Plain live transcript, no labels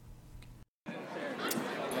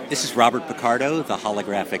This is Robert Picardo, the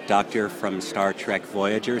holographic doctor from Star Trek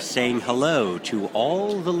Voyager, saying hello to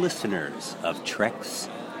all the listeners of Treks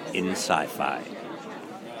in Sci-Fi.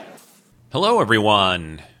 Hello,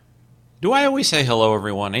 everyone. Do I always say hello,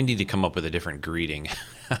 everyone? I need to come up with a different greeting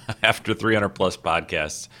after 300-plus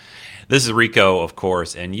podcasts. This is Rico, of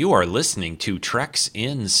course, and you are listening to Treks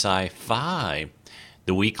in Sci-Fi,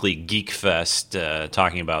 the weekly geek fest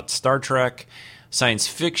talking about Star Trek, science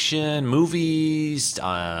fiction, movies,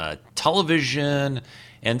 television,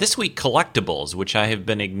 and this week collectibles, which I have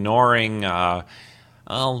been ignoring, not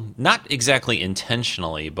exactly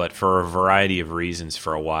intentionally, but for a variety of reasons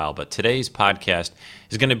for a while. But today's podcast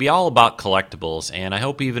is going to be all about collectibles, and I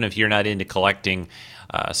hope even if you're not into collecting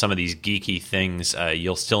some of these geeky things,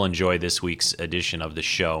 you'll still enjoy this week's edition of the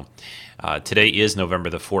show. Today is November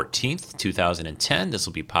the 14th, 2010. This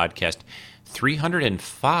will be podcast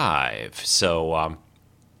 305. So on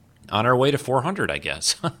our way to 400, I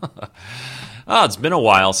guess. It's been a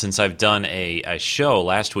while since I've done a show.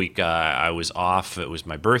 Last week I was off. It was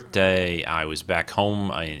my birthday. I was back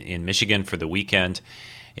home in Michigan for the weekend.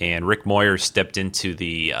 And Rick Moyer stepped into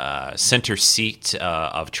the center seat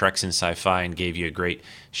of Treks in Sci-Fi and gave you a great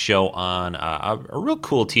show on a real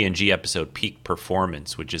cool TNG episode, Peak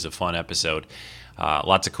Performance, which is a fun episode.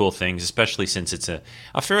 Lots of cool things, especially since it's a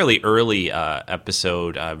fairly early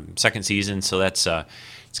episode, second season, so that's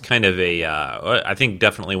it's kind of I think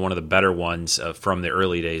definitely one of the better ones from the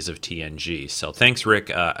early days of TNG. So thanks,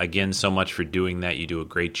 Rick, again so much for doing that. You do a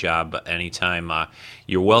great job anytime.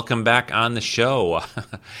 You're welcome back on the show.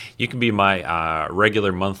 You can be my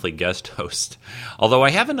regular monthly guest host. Although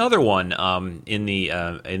I have another one in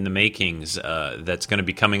the makings that's going to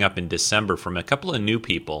be coming up in December from a couple of new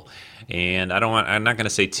people. And I'm not going to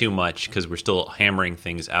say too much because we're still hammering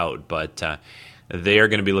things out, but they are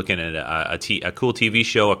going to be looking at a cool TV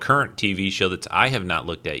show, a current TV show that I have not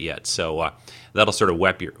looked at yet. So that'll sort of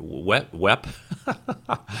wep.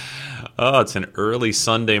 Oh, it's an early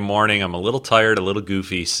Sunday morning. I'm a little tired, a little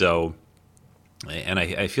goofy, so... And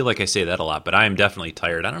I feel like I say that a lot, but I am definitely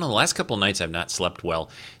tired. I don't know, the last couple of nights I've not slept well.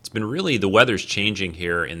 It's been really, the weather's changing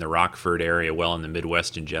here in the Rockford area, well, in the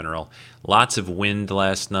Midwest in general. Lots of wind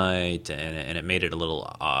last night, and it made it a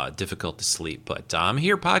little difficult to sleep. But I'm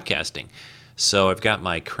here podcasting. So I've got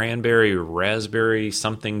my cranberry raspberry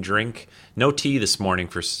something drink. No tea this morning,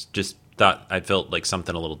 for just thought I felt like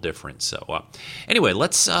something a little different. So anyway,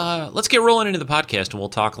 let's get rolling into the podcast, and we'll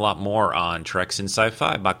talk a lot more on Treks in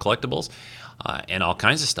Sci-Fi, about collectibles, and all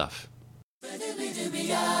kinds of stuff.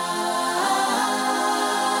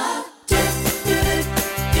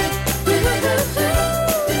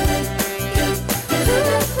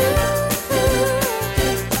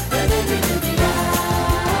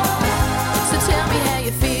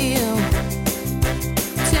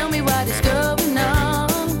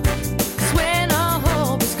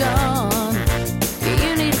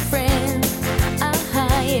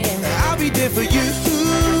 For you,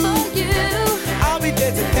 I'll be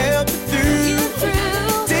there to help you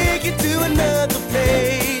through. Take you to another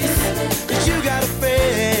place, 'cause you got a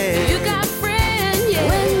friend. You got a friend, yeah.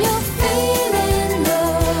 When you're feeling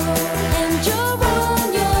low and you're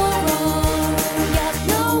on your own, got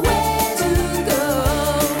nowhere to go,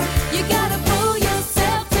 you gotta pull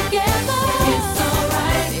yourself together. It's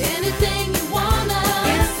alright, anything you wanna.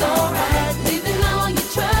 It's alright, leaving all your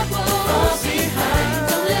troubles behind.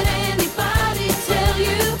 Don't let anybody tell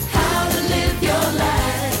you how to live your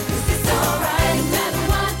life. 'Cause it's alright, no matter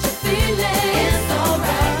what you're feeling. It's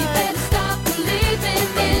alright, you better stop believing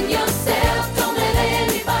in yourself. Don't let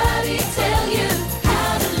anybody tell you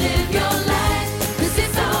how to live your life. 'Cause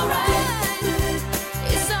it's alright,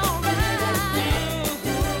 it's alright.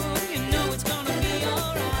 You know it's gonna be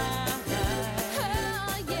alright.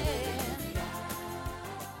 Oh, yeah.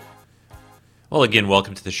 Well, again,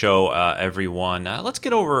 welcome to the show, everyone. Let's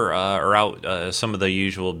get over or out some of the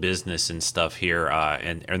usual business and stuff here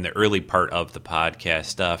in the early part of the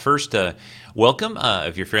podcast. First, welcome.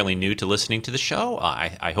 If you're fairly new to listening to the show,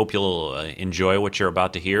 I hope you'll enjoy what you're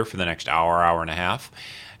about to hear for the next hour and a half.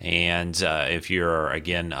 And if you're,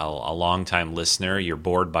 again, a long-time listener, you're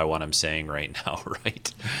bored by what I'm saying right now,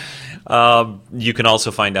 right? You can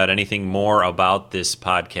also find out anything more about this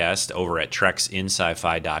podcast over at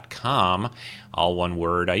treksinsci-fi.com, all one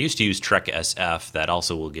word. I used to use Trek SF. That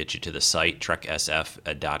also will get you to the site,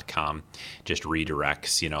 treksf.com. Just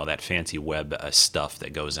redirects, that fancy web stuff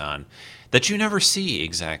that goes on. that you never see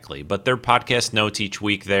exactly. But there are podcast notes each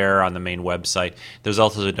week there on the main website. There's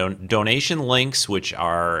also the donation links, which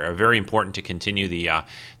are very important to continue the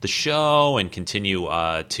show and continue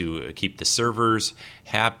to keep the servers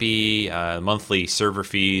happy. Monthly server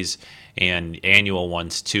fees and annual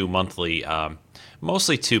ones too, monthly.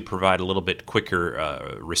 Mostly to provide a little bit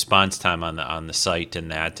quicker response time on the site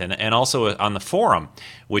and that, and also on the forum,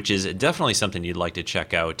 which is definitely something you'd like to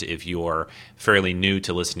check out if you're fairly new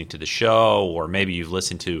to listening to the show, or maybe you've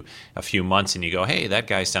listened to a few months and you go, hey, that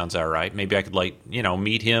guy sounds all right. Maybe I could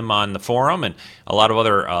meet him on the forum, and a lot of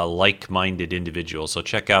other like-minded individuals. So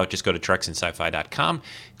check out, just go to treksinsci-fi.com,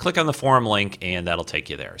 click on the forum link, and that'll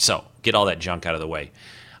take you there. So get all that junk out of the way.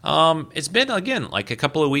 It's been, again, like a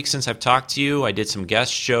couple of weeks since I've talked to you. I did some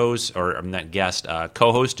guest shows, or I'm not guest,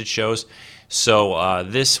 co-hosted shows. So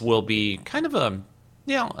this will be kind of a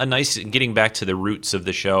nice getting back to the roots of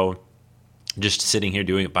the show. Just sitting here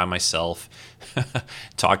doing it by myself,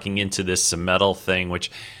 talking into this metal thing, which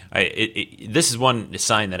this is one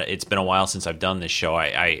sign that it's been a while since I've done this show.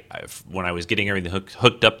 When I was getting everything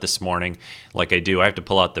hooked up this morning, like I do, I have to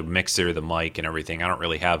pull out the mixer, the mic, and everything. I don't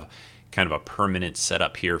really have kind of a permanent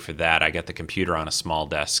setup here for that. I got the computer on a small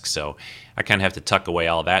desk, so I kind of have to tuck away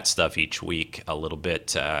all that stuff each week a little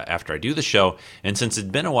bit after I do the show. And since it's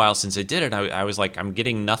been a while since I did it, I was like, I'm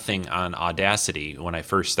getting nothing on Audacity when I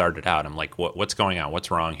first started out. I'm like, what's going on?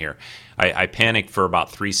 What's wrong here? I panicked for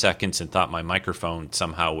about 3 seconds and thought my microphone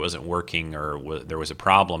somehow wasn't working, or there was a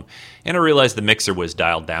problem. And I realized the mixer was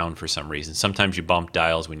dialed down for some reason. Sometimes you bump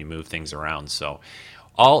dials when you move things around, so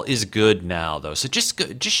all is good now, though. So just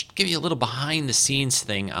give you a little behind-the-scenes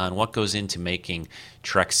thing on what goes into making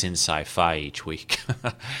Treks in Sci-Fi each week.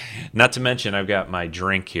 Not to mention, I've got my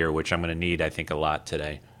drink here, which I'm going to need, I think, a lot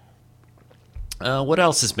today. What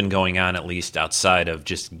else has been going on, at least outside of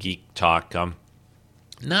just geek talk?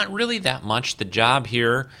 Not really that much. The job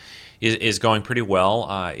here is going pretty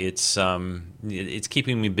well. It's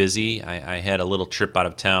keeping me busy. I had a little trip out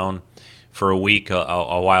of town for a week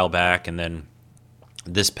a while back, and then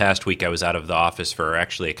this past week I was out of the office for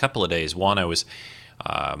actually a couple of days. One, I was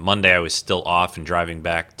Monday I was still off and driving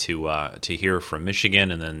back to here from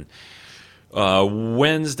Michigan, and then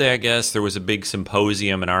Wednesday, I guess, there was a big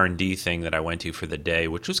symposium, an R&D thing that I went to for the day,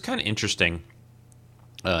 which was kind of interesting.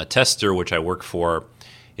 Tester, which I work for,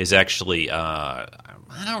 is actually I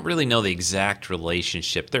don't really know the exact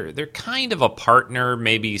relationship. They're kind of a partner,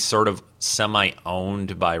 maybe sort of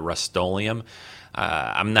semi-owned by Rust-Oleum.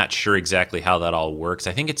 I'm not sure exactly how that all works.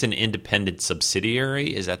 I think it's an independent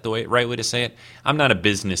subsidiary. Is that the right way to say it? I'm not a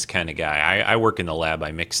business kind of guy. I work in the lab.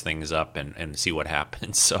 I mix things up and see what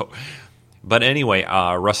happens. So, but anyway,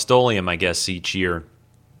 Rust-Oleum, I guess, each year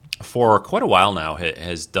for quite a while now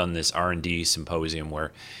has done this R&D symposium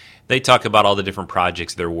where they talk about all the different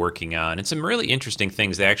projects they're working on and some really interesting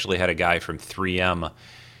things. They actually had a guy from 3M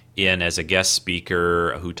in as a guest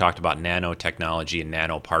speaker who talked about nanotechnology and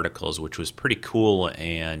nanoparticles, which was pretty cool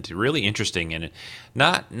and really interesting, and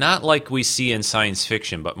not like we see in science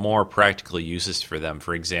fiction, but more practical uses for them.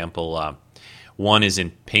 For example, one is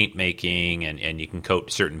in paint making, and you can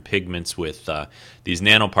coat certain pigments with these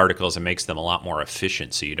nanoparticles and makes them a lot more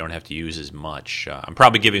efficient, so you don't have to use as much. I'm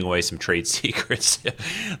probably giving away some trade secrets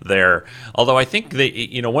there. Although I think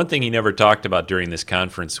one thing he never talked about during this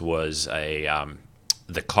conference was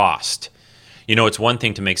the cost. It's one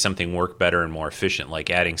thing to make something work better and more efficient, like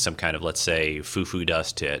adding some kind of, let's say, foo-foo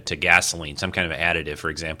dust to gasoline, some kind of additive, for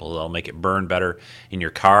example. That'll make it burn better in your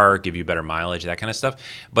car, give you better mileage, that kind of stuff.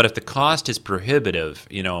 But if the cost is prohibitive,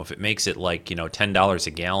 if it makes it like, $10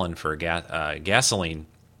 a gallon for gasoline,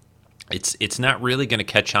 it's not really going to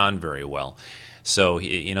catch on very well. So,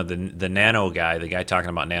 the nano guy, the guy talking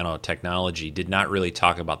about nanotechnology, did not really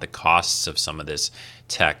talk about the costs of some of this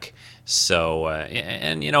tech. So,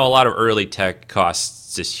 a lot of early tech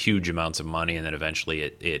costs just huge amounts of money, and then eventually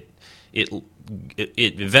it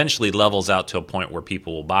eventually levels out to a point where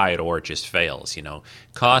people will buy it, or it just fails.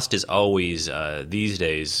 Cost is always these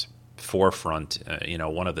days forefront.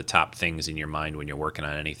 One of the top things in your mind when you're working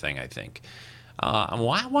on anything, I think.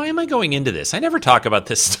 Why am I going into this? I never talk about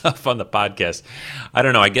this stuff on the podcast. I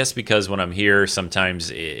don't know. I guess because when I'm here,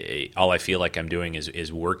 sometimes all I feel like I'm doing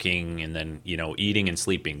is working and then, eating and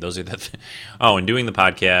sleeping. Those are and doing the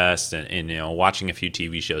podcast and watching a few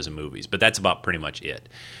TV shows and movies. But that's about pretty much it.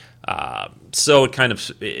 So it kind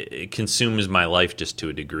of it consumes my life just to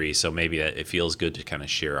a degree. So maybe it feels good to kind of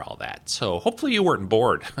share all that. So hopefully you weren't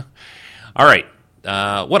bored. All right.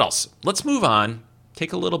 What else? Let's move on.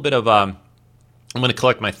 Take a little bit of I'm going to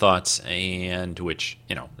collect my thoughts, and which,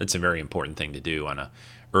 it's a very important thing to do on a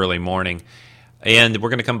early morning. And we're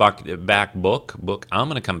going to come back book. I'm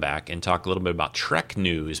going to come back and talk a little bit about Trek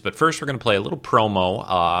news. But first, we're going to play a little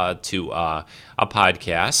promo to a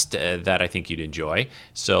podcast that I think you'd enjoy.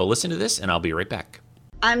 So listen to this, and I'll be right back.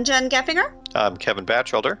 I'm Jen Geppinger. I'm Kevin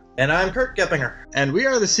Batchelder. And I'm Kurt Geppinger. And we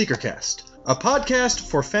are the Seekercast, a podcast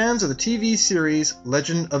for fans of the TV series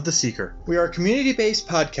Legend of the Seeker. We are a community-based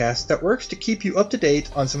podcast that works to keep you up to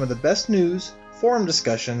date on some of the best news, forum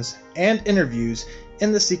discussions, and interviews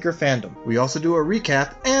in the Seeker fandom. We also do a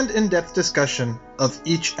recap and in-depth discussion of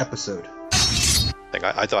each episode.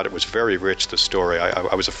 I thought it was very rich, the story.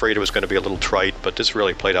 I was afraid it was going to be a little trite, but this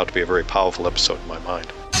really played out to be a very powerful episode in my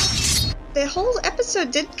mind. The whole episode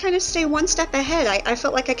did kind of stay one step ahead. I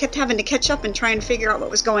felt like I kept having to catch up and try and figure out what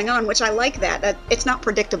was going on, which I like that it's not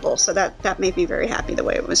predictable, so that made me very happy the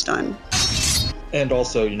way it was done. And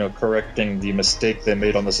also, correcting the mistake they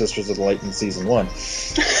made on the Sisters of the Light in Season 1.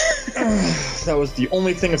 That was the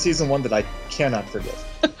only thing in Season 1 that I cannot forgive.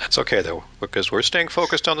 It's okay, though, because we're staying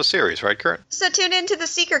focused on the series, right, Kurt? So tune in to the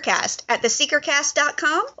Seekercast at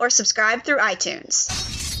theseekercast.com or subscribe through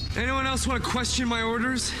iTunes. Anyone else want to question my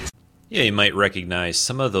orders? Yeah, you might recognize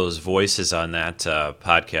some of those voices on that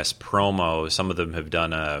podcast promo. Some of them have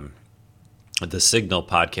done the Signal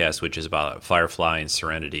podcast, which is about Firefly and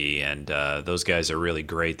Serenity, and those guys are really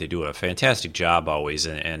great. They do a fantastic job always.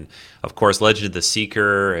 And of course, Legend of the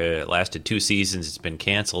Seeker, it lasted 2 seasons. It's been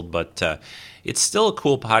canceled, but it's still a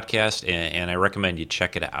cool podcast, and I recommend you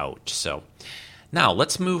check it out. So now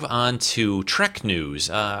let's move on to Trek news.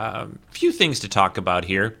 A few things to talk about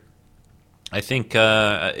here. I think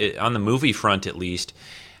on the movie front, at least,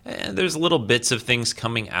 there's little bits of things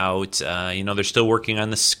coming out. They're still working on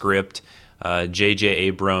the script. J.J.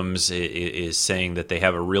 Abrams is saying that they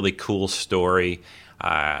have a really cool story.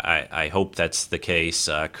 I hope that's the case.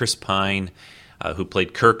 Chris Pine, who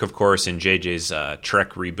played Kirk, of course, in J.J.'s Trek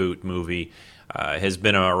reboot movie, has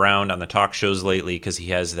been around on the talk shows lately because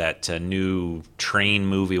he has that new train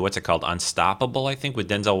movie. What's it called? Unstoppable, I think, with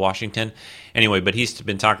Denzel Washington. Anyway, but he's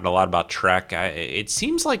been talking a lot about Trek. It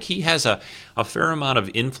seems like he has a fair amount of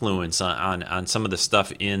influence on some of the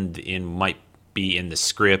stuff might be in the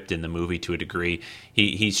script, in the movie to a degree.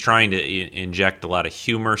 He's trying to inject a lot of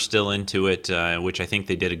humor still into it, which I think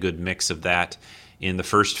they did a good mix of that in the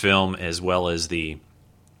first film, as well as the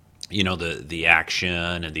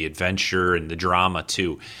action and the adventure and the drama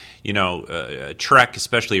too. Trek,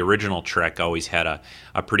 especially original Trek, always had a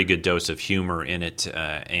pretty good dose of humor in it,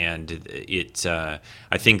 and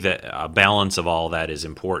I think that a balance of all that is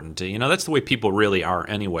important. That's the way people really are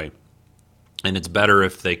anyway. And it's better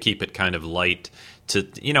if they keep it kind of light to,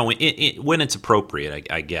 when it's appropriate,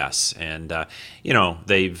 I guess. And,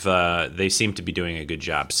 they seem to be doing a good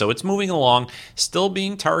job. So it's moving along, still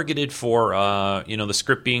being targeted for, the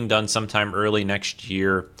script being done sometime early next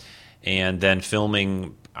year. And then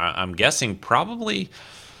filming, I'm guessing probably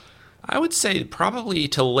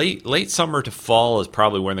to late summer to fall is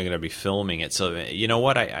probably when they're going to be filming it. So, you know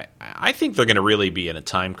what? I think they're going to really be in a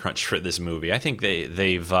time crunch for this movie. I think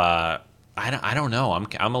they've... I don't know.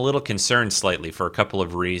 I'm a little concerned slightly for a couple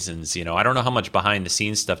of reasons. I don't know how much behind the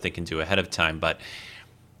scenes stuff they can do ahead of time, but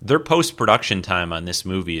their post-production time on this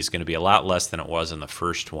movie is going to be a lot less than it was in the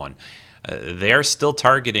first one. They are still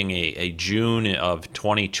targeting a June of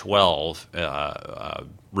 2012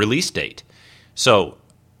 release date. So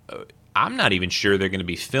I'm not even sure they're going to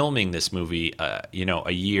be filming this movie, a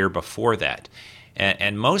year before that.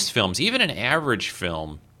 And most films, even an average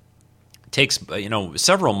film, takes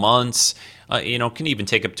several months, can even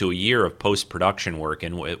take up to a year of post-production work.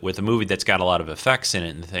 And with a movie that's got a lot of effects in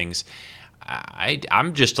it and things,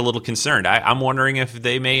 I'm just a little concerned. I'm wondering if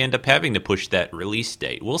they may end up having to push that release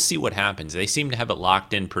date. We'll see what happens. They seem to have it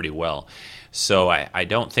locked in pretty well. So I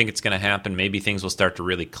don't think it's going to happen. Maybe things will start to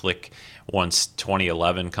really click once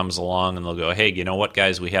 2011 comes along, and they'll go, hey, you know what,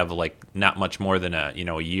 guys, we have not much more than a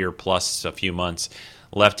year plus a few months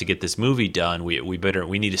left to get this movie done. We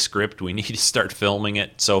need a script. We need to start filming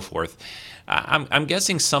it, so forth. I'm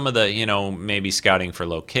guessing some of the maybe scouting for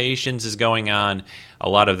locations is going on. A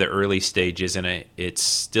lot of the early stages, and it's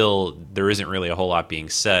still, there isn't really a whole lot being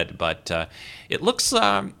said, but it looks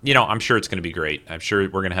I'm sure it's going to be great. I'm sure we're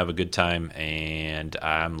going to have a good time, and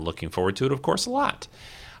I'm looking forward to it, of course, a lot.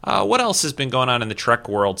 What else has been going on in the Trek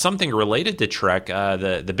world? Something related to Trek,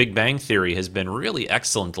 the Big Bang Theory has been really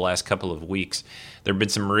excellent the last couple of weeks. There have been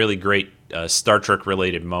some really great Star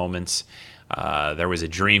Trek-related moments. There was a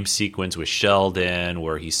dream sequence with Sheldon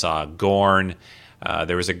where he saw Gorn.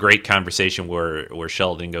 There was a great conversation where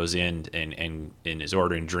Sheldon goes in and is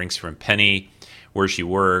ordering drinks from Penny, where she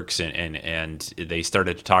works, and they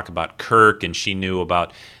started to talk about Kirk, and she knew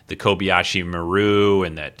about the Kobayashi Maru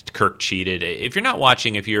and that Kirk cheated. If you're not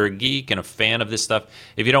watching, if you're a geek and a fan of this stuff,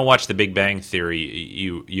 if you don't watch The Big Bang Theory,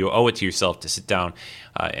 you owe it to yourself to sit down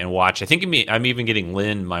and watch. I think I'm even getting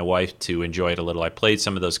Lynn, my wife, to enjoy it a little. I played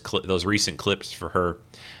some of those recent clips for her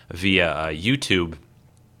via YouTube,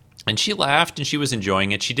 and she laughed and she was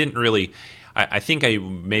enjoying it. She didn't really... I think I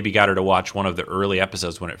maybe got her to watch one of the early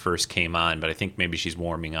episodes when it first came on, but I think maybe she's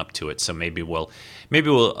warming up to it. So maybe we'll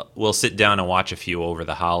sit down and watch a few over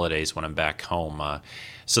the holidays when I'm back home.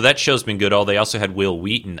 So that show's been good. They also had Will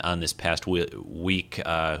Wheaton on this past week,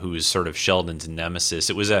 who is sort of Sheldon's nemesis.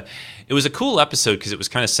 It was a cool episode because it was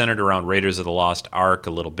kind of centered around Raiders of the Lost Ark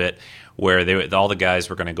a little bit, where all the guys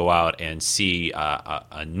were going to go out and see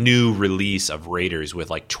a new release of Raiders with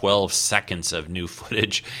like 12 seconds of new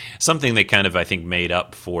footage, something they kind of, I think, made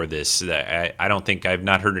up for this. I've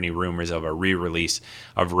not heard any rumors of a re-release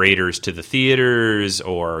of Raiders to the theaters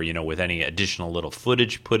or, with any additional little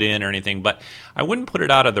footage put in or anything, but I wouldn't put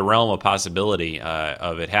it out of the realm of possibility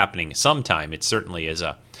of it happening sometime. It certainly is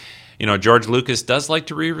George Lucas does like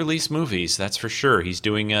to re-release movies, that's for sure. He's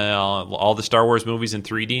doing all the Star Wars movies in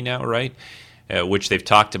 3D now, right? Which they've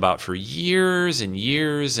talked about for years and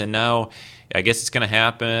years, and now I guess it's going to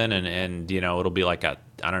happen, and it'll be like I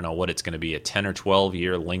don't know what it's going to be, a 10 or 12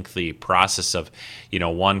 year lengthy process of,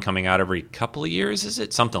 one coming out every couple of years, is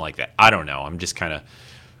it? Something like that. I don't know. I'm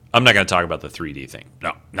not going to talk about the 3D thing.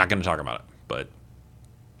 No, not going to talk about it. But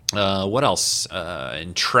what else?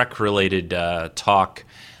 In Trek-related talk,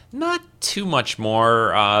 not too much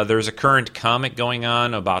more. There's a current comic going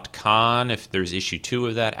on about Khan, if there's issue 2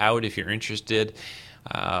 of that out, if you're interested.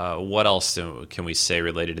 What else can we say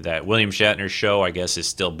related to that? William Shatner's show, I guess, is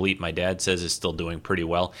still, Bleep My Dad Says, is still doing pretty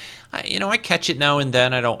well. I catch it now and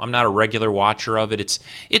then. I'm not a regular watcher of it.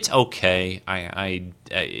 It's okay.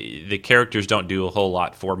 The characters don't do a whole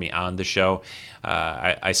lot for me on the show.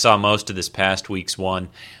 I saw most of this past week's one,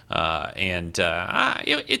 and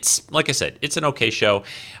it's, like I said, it's an okay show.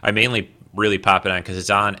 I mainly really pop it on because it's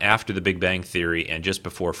on after The Big Bang Theory and just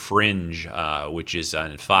before Fringe, which is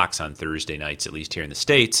on Fox on Thursday nights, at least here in the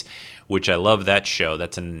States, which I love that show.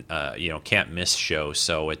 That's an can't miss show.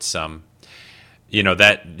 So it's so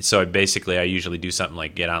I usually do something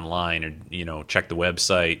like get online or check the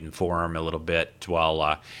website and forum a little bit while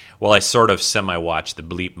I sort of semi-watch the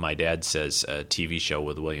Bleep My Dad Says TV show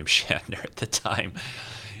with William Shatner at the time.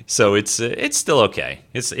 So it's still okay.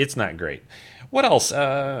 It's not great. What else?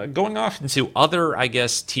 Going off into other, I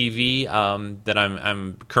guess, TV that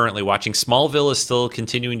I'm currently watching. Smallville is still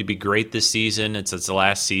continuing to be great this season. It's the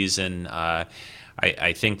last season.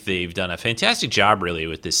 I think they've done a fantastic job, really,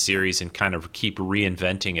 with this series and kind of keep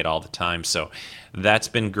reinventing it all the time. So that's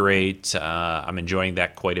been great. I'm enjoying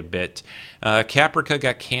that quite a bit. Caprica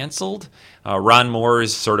got canceled. Ron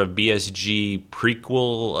Moore's sort of BSG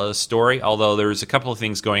prequel story, although there's a couple of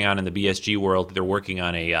things going on in the BSG world. They're working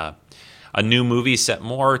on a new movie set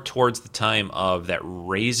more towards the time of that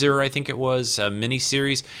Razor, I think it was, a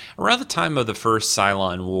miniseries, around the time of the first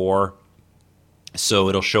Cylon War. So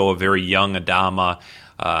it'll show a very young Adama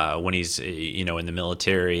when he's in the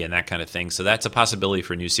military and that kind of thing. So that's a possibility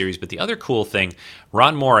for a new series. But the other cool thing,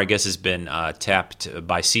 Ron Moore, I guess, has been tapped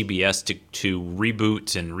by CBS to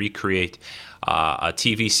reboot and recreate a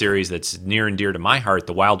TV series that's near and dear to my heart,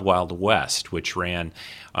 The Wild Wild West, which ran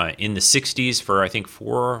in the 60s for, I think,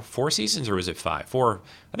 four seasons, or was it 5? 4.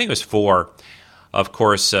 I think it was 4. Of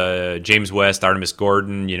course, James West, Artemis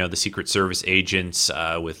Gordon, the Secret Service agents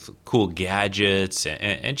with cool gadgets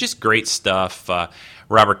and just great stuff.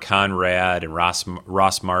 Robert Conrad and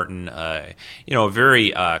Ross Martin, a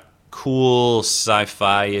very cool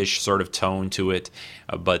sci-fi-ish sort of tone to it,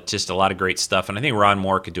 but just a lot of great stuff. And I think Ron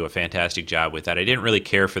Moore could do a fantastic job with that. I didn't really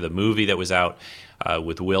care for the movie that was out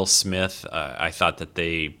with Will Smith. I thought that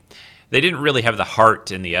they didn't really have the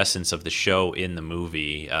heart and the essence of the show in the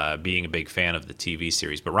movie, being a big fan of the TV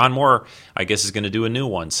series. But Ron Moore, I guess, is going to do a new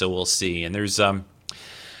one, so we'll see. And there's a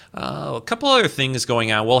couple other things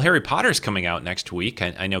going on. Well, Harry Potter's coming out next week.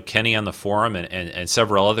 I know Kenny on the forum and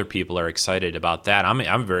several other people are excited about that.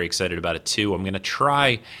 I'm very excited about it, too. I'm going to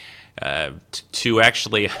try I'm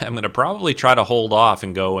going to probably try to hold off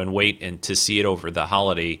and go and wait and to see it over the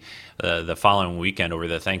holiday, the following weekend, over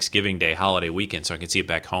the Thanksgiving Day holiday weekend, so I can see it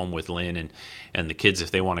back home with Lynn and the kids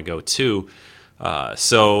if they want to go too.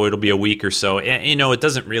 So it'll be a week or so. And, it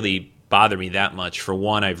doesn't really bother me that much. For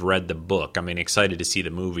one, I've read the book. I mean, excited to see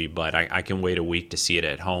the movie, but I can wait a week to see it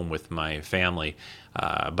at home with my family.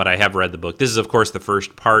 But I have read the book. This is, of course, the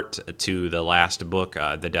first part to the last book,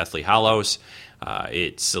 The Deathly Hallows.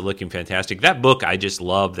 It's looking fantastic. That book, I just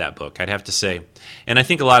love that book, I'd have to say. And I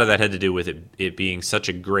think a lot of that had to do with it being such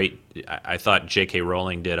a great... I thought J.K.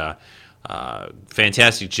 Rowling did a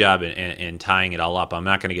fantastic job in tying it all up. I'm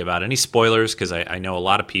not going to give out any spoilers because I know a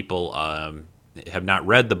lot of people have not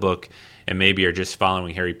read the book and maybe are just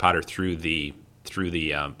following Harry Potter through the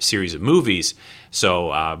series of movies.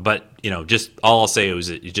 So, but just all I'll say, it was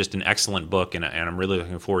just an excellent book, and I'm really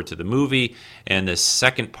looking forward to the movie. And the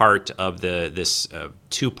second part of this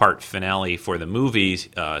 2-part finale for the movie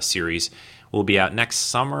series will be out next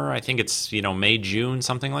summer. I think it's May, June,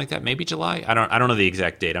 something like that, maybe July. I don't know the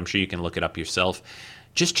exact date. I'm sure you can look it up yourself.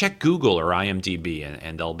 Just check Google or IMDb,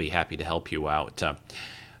 and they'll be happy to help you out.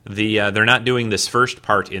 They're not doing this first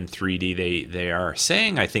part in 3D. They are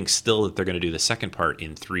saying, I think, still that they're going to do the second part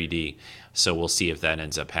in 3D. So we'll see if that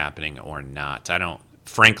ends up happening or not. I don't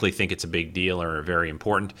frankly think it's a big deal or very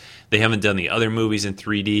important. They haven't done the other movies in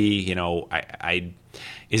 3D.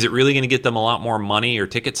 Is it really going to get them a lot more money or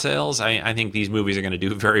ticket sales? I think these movies are going to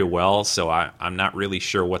do very well. So I'm not really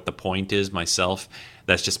sure what the point is myself.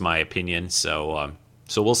 That's just my opinion. So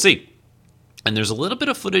we'll see. And there's a little bit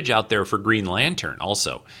of footage out there for Green Lantern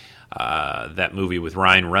also. That movie with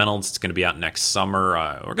Ryan Reynolds, it's going to be out next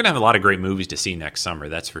summer. We're going to have a lot of great movies to see next summer,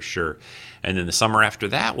 that's for sure. And then the summer after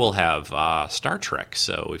that, we'll have Star Trek.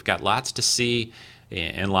 So we've got lots to see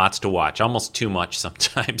and lots to watch. Almost too much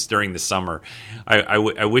sometimes during the summer. I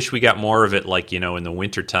wish we got more of it like, in the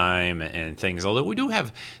wintertime and things. Although we do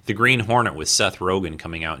have The Green Hornet with Seth Rogen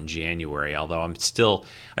coming out in January. Although I still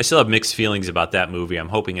have mixed feelings about that movie. I'm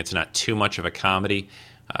hoping it's not too much of a comedy.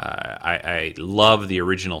 I love the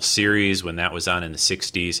original series when that was on in the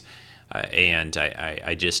 60s. And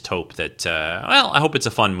I just hope that, I hope it's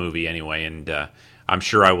a fun movie anyway. And I'm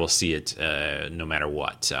sure I will see it no matter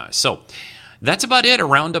what. So that's about it. A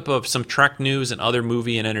roundup of some Trek news and other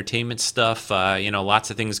movie and entertainment stuff. Lots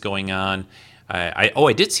of things going on.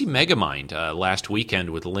 I did see Megamind last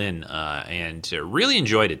weekend with Lynn and really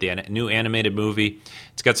enjoyed it. The new animated movie.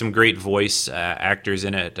 It's got some great voice actors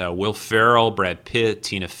in it. Will Ferrell, Brad Pitt,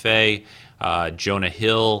 Tina Fey, Jonah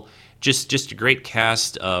Hill. Just a great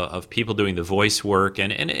cast of people doing the voice work.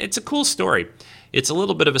 And it's a cool story. It's a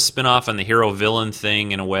little bit of a spin-off on the hero-villain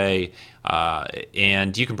thing in a way,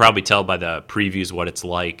 and you can probably tell by the previews what it's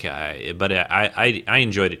like, but I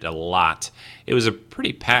enjoyed it a lot. It was a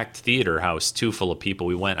pretty packed theater house, too, full of people.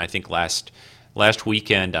 We went, I think, last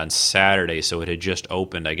weekend on Saturday, so it had just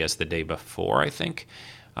opened, I guess, the day before, I think.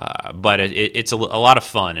 But it's a lot of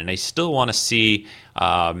fun, and I still want to see,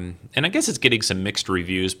 and I guess it's getting some mixed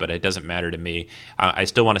reviews, but it doesn't matter to me. I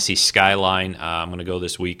still want to see Skyline. I'm going to go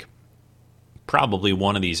this week. Probably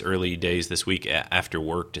one of these early days this week after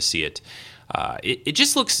work to see it. It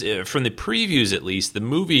just looks, from the previews at least, the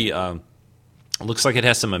movie looks like it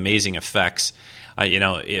has some amazing effects.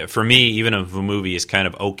 For me, even if a movie is kind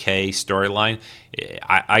of okay storyline,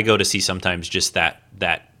 I go to see sometimes just that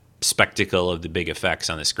spectacle of the big effects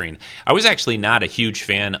on the screen. I was actually not a huge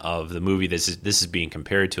fan of the movie this is being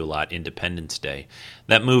compared to a lot, Independence Day.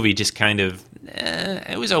 That movie just kind of,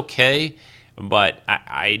 it was okay, but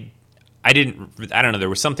I don't know, there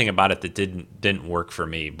was something about it that didn't work for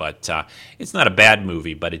me, but it's not a bad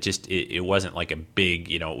movie, but it wasn't like a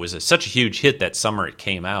big, it was such a huge hit that summer it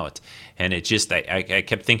came out, and it just, I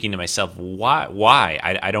kept thinking to myself, why?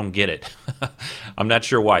 I don't get it. I'm not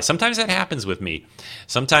sure why. Sometimes that happens with me.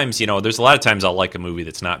 Sometimes, there's a lot of times I'll like a movie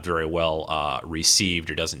that's not very well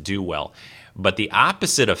received or doesn't do well. But the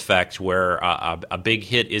opposite effect, where a big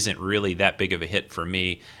hit isn't really that big of a hit for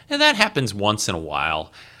me, and that happens once in a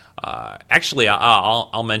while. Actually,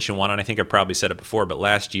 I'll mention one, and I think I probably said it before, but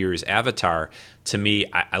last year's Avatar, to me,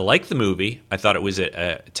 I liked the movie. I thought it was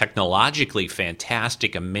a technologically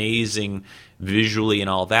fantastic, amazing, visually and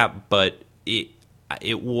all that, but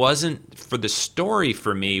it wasn't, for the story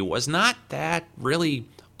for me, was not that really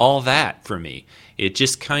all that for me. It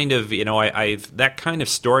just kind of, that kind of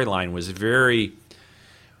storyline was very,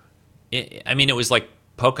 it was like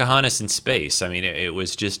Pocahontas in space.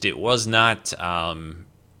 It was not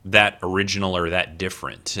that original or that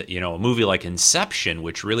different. A movie like Inception,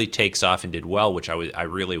 which really takes off and did well, which I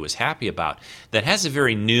really was happy about, that has a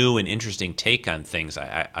very new and interesting take on things.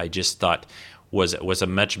 I just thought was a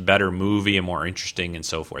much better movie and more interesting and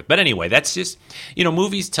so forth. But anyway, that's just,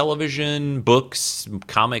 movies, television, books,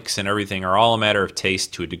 comics, and everything are all a matter of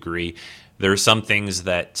taste to a degree. There are some things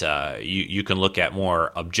that you can look at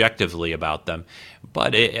more objectively about them,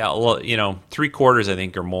 but you know, 3/4 I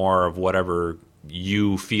think or more of whatever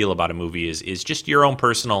you feel about a movie is just your own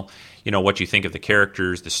personal, you know, what you think of the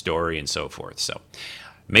characters, the story, and so forth. So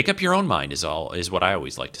make up your own mind is what I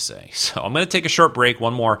always like to say. So I'm going to take a short break,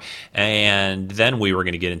 one more, and then we were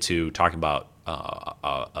going to get into talking about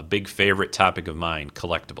a big favorite topic of mine,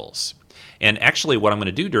 collectibles. And actually what I'm going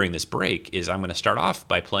to do during this break is I'm going to start off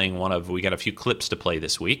by playing we got a few clips to play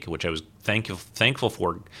this week, which I was thankful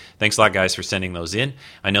for. Thanks a lot, guys, for sending those in.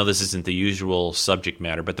 I know this isn't the usual subject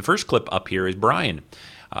matter, but the first clip up here is Brian.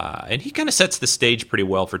 And he kind of sets the stage pretty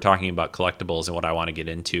well for talking about collectibles and what I want to get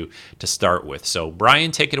into to start with. So,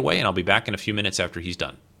 Brian, take it away, and I'll be back in a few minutes after he's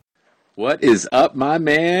done. What is up, my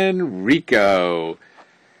man, Rico?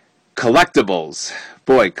 Collectibles.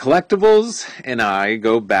 Boy, collectibles and I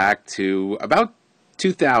go back to about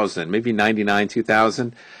 2000, maybe 99,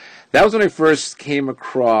 2000. That was when I first came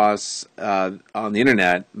across, on the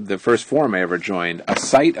internet, the first forum I ever joined, a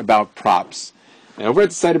site about props. And over at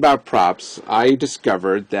the site about props, I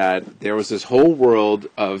discovered that there was this whole world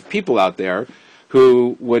of people out there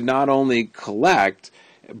who would not only collect,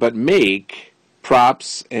 but make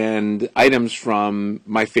props and items from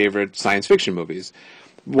my favorite science fiction movies.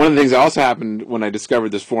 One of the things that also happened when I discovered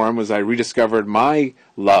this forum was I rediscovered my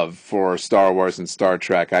love for Star Wars and Star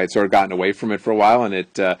Trek. I had sort of gotten away from it for a while, and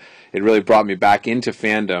it really brought me back into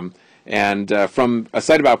fandom. And from a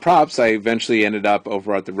site about props, I eventually ended up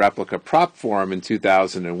over at the Replica Prop Forum in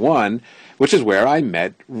 2001, which is where I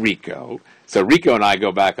met Rico. So Rico and I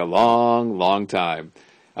go back a long, long time.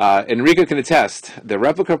 And Rico can attest, the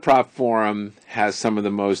Replica Prop Forum has some of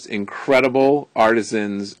the most incredible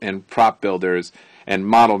artisans and prop builders and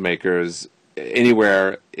model makers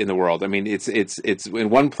anywhere in the world. I mean, it's in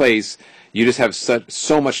one place you just have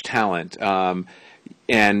so much talent.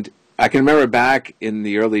 And I can remember back in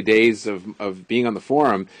the early days of being on the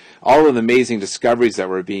forum, all of the amazing discoveries that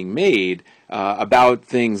were being made about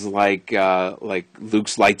things like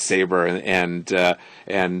Luke's lightsaber and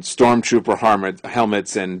Stormtrooper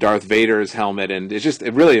helmets and Darth Vader's helmet, and it's just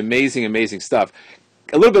really amazing stuff.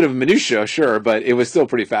 A little bit of minutia, sure, but it was still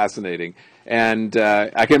pretty fascinating. And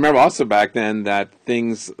I can remember also back then that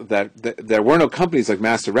things that there were no companies like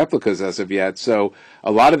Master Replicas as of yet. So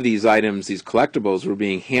a lot of these items, these collectibles, were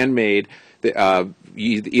being handmade, either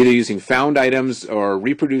using found items or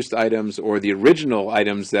reproduced items, or the original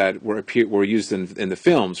items that were used in the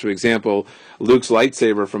films. For example, Luke's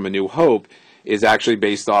lightsaber from A New Hope is actually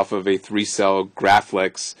based off of a 3-cell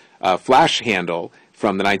Graflex flash handle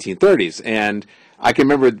from the 1930s, and I can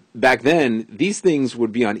remember back then, these things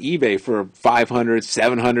would be on eBay for $500,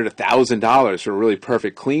 $700, $1,000 for really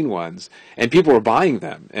perfect clean ones, and people were buying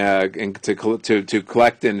them and to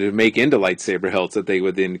collect and to make into lightsaber hilts that they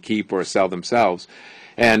would then keep or sell themselves.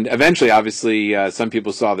 And eventually, obviously, some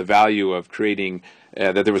people saw the value of creating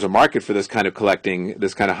that there was a market for this kind of collecting,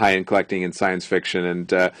 this kind of high-end collecting in science fiction, and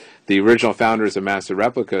the original founders of Master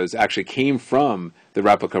Replicas actually came from the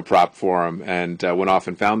Replica Prop Forum and went off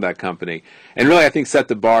and found that company. And really, I think, set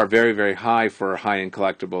the bar very, very high for high-end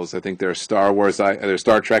collectibles. I think there are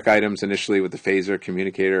Star Trek items initially with the phaser,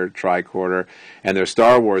 communicator, tricorder, and there are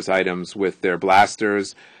Star Wars items with their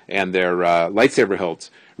blasters and their lightsaber hilts.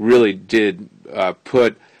 Really did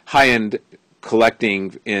put high-end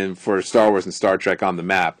collecting in for Star Wars and Star Trek on the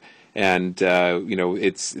map. And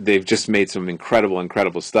they've just made some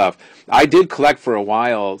incredible stuff. I did collect for a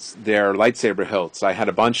while their lightsaber hilts. I had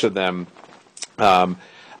a bunch of them. I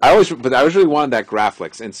really wanted that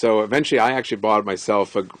Graflex, and so eventually I actually bought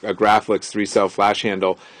myself a Graflex 3-cell flash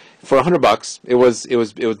handle for $100. It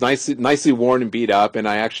was nicely worn and beat up, and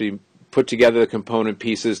I actually put together the component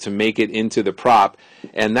pieces to make it into the prop,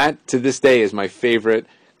 and that to this day is my favorite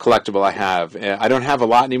collectible I have. I don't have a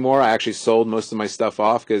lot anymore. I actually sold most of my stuff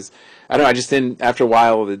off because I just didn't. After a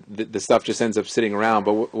while, the stuff just ends up sitting around.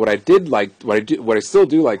 But what I still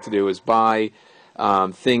do like to do is buy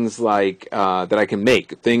things like that I can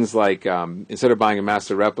make. Things like instead of buying a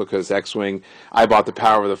Master Replicas X-wing, I bought the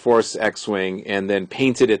Power of the Force X-wing and then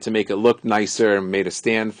painted it to make it look nicer and made a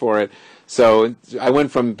stand for it. So I went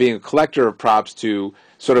from being a collector of props to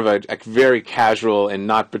sort of a very casual and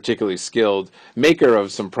not particularly skilled maker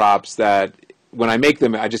of some props that when I make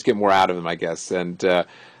them, I just get more out of them, I guess. And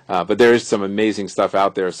but there is some amazing stuff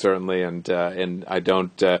out there, certainly, and I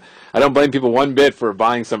don't blame people one bit for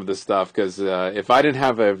buying some of this stuff, because if I didn't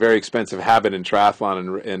have a very expensive habit in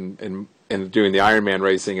triathlon and doing the Iron Man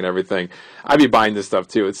racing and everything, I'd be buying this stuff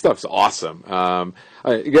too. This stuff's awesome.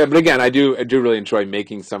 But again, I do really enjoy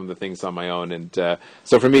making some of the things on my own, and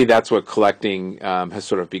so for me, that's what collecting has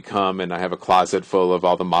sort of become. And I have a closet full of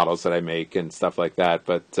all the models that I make and stuff like that.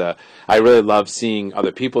 But I really love seeing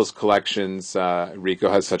other people's collections. Rico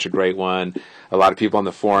has such a great one. A lot of people on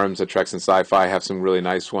the forums at Treks and Sci-Fi have some really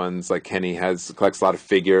nice ones. Like Kenny collects a lot of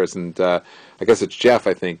figures, and I guess it's Jeff.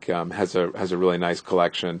 I think has a really nice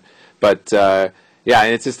collection. But yeah,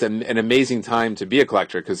 and it's just an amazing time to be a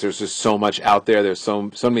collector because there's just so much out there. There's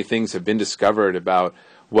so many things have been discovered about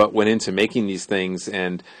what went into making these things,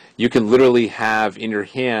 and you can literally have in your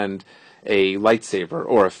hand a lightsaber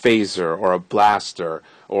or a phaser or a blaster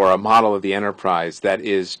or a model of the Enterprise that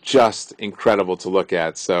is just incredible to look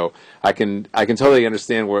at. So I can totally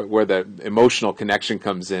understand where the emotional connection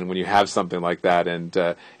comes in when you have something like that, and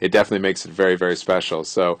it definitely makes it very, very special.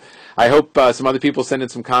 So I hope some other people send in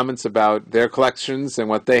some comments about their collections and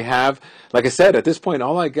what they have. Like I said, at this point,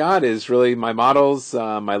 all I got is really my models,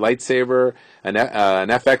 my lightsaber, an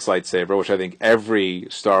FX lightsaber, which I think every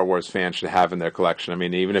Star Wars fan should have in their collection. I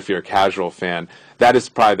mean, even if you're a casual fan, that is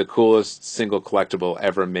probably the coolest single collectible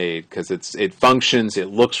ever made because it functions,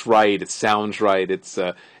 it looks right, it sounds right.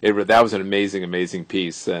 That was an amazing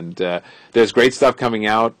piece, and there's great stuff coming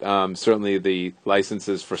out. Certainly, the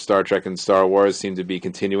licenses for Star Trek and Star Wars seem to be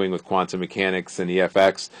continuing with Quantum Mechanics and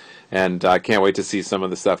EFX, and I can't wait to see some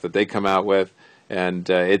of the stuff that they come out with. And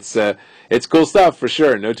it's cool stuff for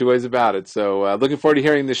sure, no two ways about it. So looking forward to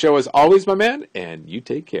hearing the show as always, my man, and you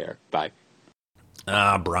take care. Bye.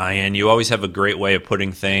 Brian, you always have a great way of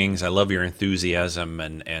putting things. I love your enthusiasm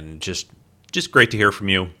and just great to hear from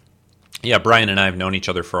you. Yeah, Brian and I have known each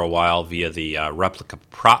other for a while via the Replica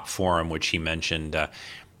Prop Forum, which he mentioned.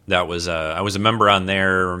 I was a member on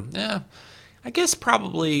there, I guess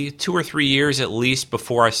probably 2 or 3 years at least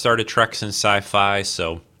before I started Treks and Sci-Fi.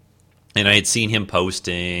 So, and I had seen him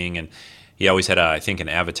posting, and he always had, I think, an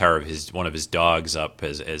avatar of one of his dogs up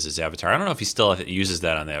as his avatar. I don't know if he still uses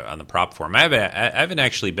that on the prop forum. I haven't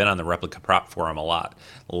actually been on the Replica Prop Forum a lot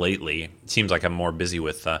lately. It seems like I'm more busy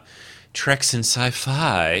with Treks and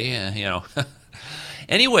Sci-Fi,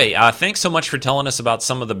 Anyway, thanks so much for telling us about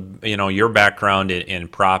some of the, your background in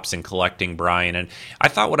props and collecting, Brian. And I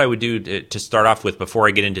thought what I would do to start off with, before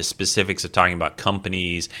I get into specifics of talking about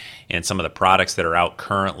companies and some of the products that are out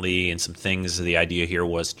currently and some things, the idea here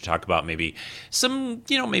was to talk about maybe some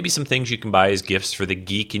things you can buy as gifts for the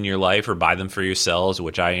geek in your life or buy them for yourselves,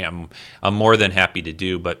 which I'm more than happy to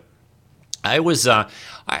do. But I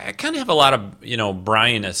kind of have a lot of,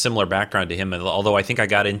 Brian, a similar background to him, although I think I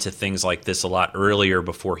got into things like this a lot earlier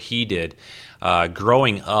before he did.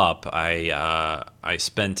 Growing up, I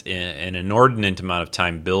spent an inordinate amount of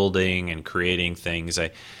time building and creating things.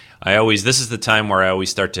 This is the time where I always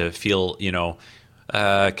start to feel,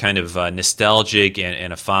 kind of nostalgic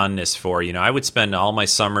and a fondness for, I would spend all my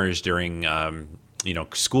summers during,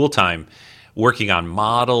 school time working on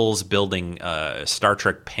models, building Star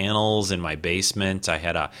Trek panels in my basement. I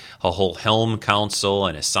had a whole helm console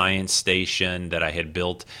and a science station that I had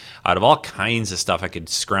built out of all kinds of stuff I could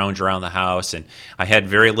scrounge around the house. And I had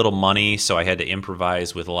very little money, so I had to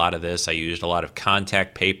improvise with a lot of this. I used a lot of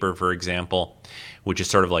contact paper, for example, which is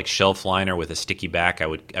sort of like shelf liner with a sticky back. I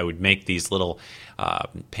would make these little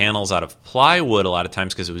panels out of plywood a lot of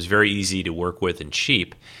times because it was very easy to work with and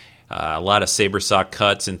cheap. A lot of saber saw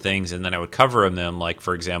cuts and things, and then I would cover them, like,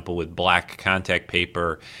 for example, with black contact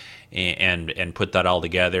paper and put that all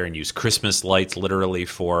together and use Christmas lights literally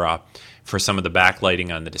for some of the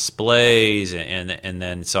backlighting on the displays. And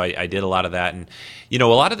then so I did a lot of that. And, a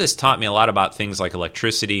lot of this taught me a lot about things like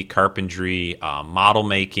electricity, carpentry, model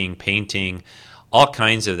making, painting, all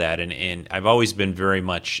kinds of that, and I've always been very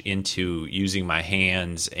much into using my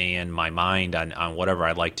hands and my mind on whatever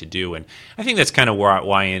I'd like to do, and I think that's kind of why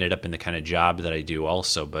I ended up in the kind of job that I do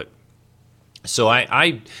also. But so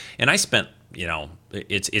I spent,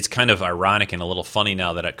 it's kind of ironic and a little funny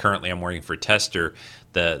now that currently I'm working for Tester,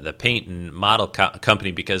 the paint and model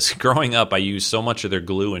company, because growing up I used so much of their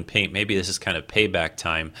glue and paint. Maybe this is kind of payback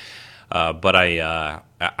time. But I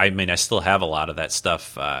still have a lot of that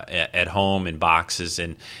stuff at home in boxes,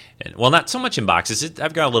 and well, not so much in boxes.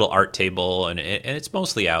 I've got a little art table, and it's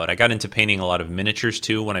mostly out. I got into painting a lot of miniatures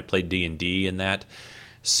too when I played D&D and that.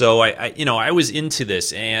 So I was into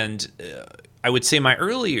this, and I would say my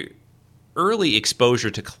early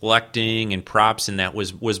exposure to collecting and props, and that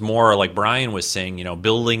was more like Brian was saying,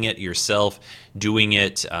 building it yourself, doing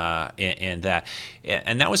it, and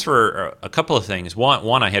that was for a couple of things.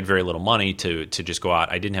 One, I had very little money to just go out.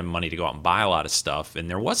 I didn't have money to go out and buy a lot of stuff, and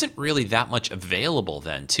there wasn't really that much available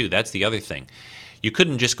then too. That's the other thing. you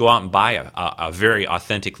couldn't just go out and buy a very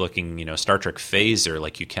authentic looking, Star Trek phaser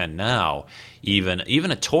like you can now. Even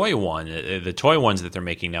a toy one, the toy ones that they're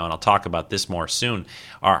making now, and I'll talk about this more soon,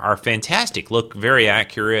 are fantastic. Look very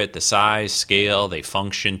accurate, the size, scale, they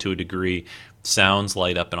function to a degree, sounds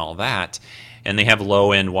light up and all that. And they have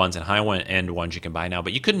low-end ones and high-end ones you can buy now,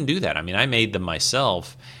 but you couldn't do that. I mean, I made them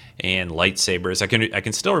myself, and lightsabers. I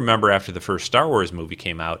can still remember after the first Star Wars movie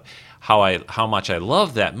came out how much I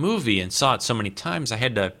loved that movie and saw it so many times. I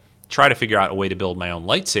had to try to figure out a way to build my own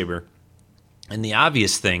lightsaber, and the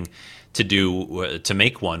obvious thing to do to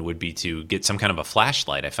make one would be to get some kind of a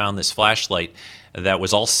flashlight. I found this flashlight that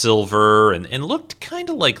was all silver and looked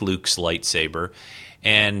kind of like Luke's lightsaber.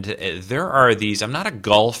 And there are these, I'm not a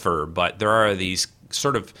golfer, but there are these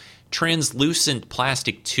sort of translucent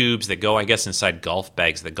plastic tubes that go, I guess, inside golf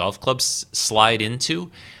bags that golf clubs slide into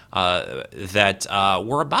that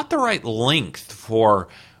were about the right length for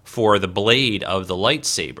the blade of the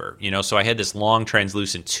lightsaber. So I had this long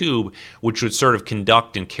translucent tube which would sort of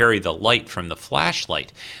conduct and carry the light from the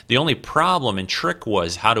flashlight. The only problem and trick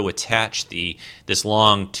was how to attach this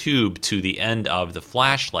long tube to the end of the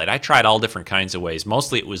flashlight. I tried all different kinds of ways.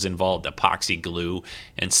 Mostly it was involved epoxy glue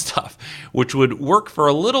and stuff, which would work for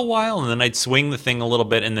a little while, and then I'd swing the thing a little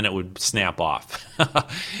bit and then it would snap off.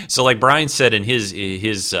 So like Brian said in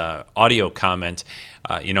his audio comment,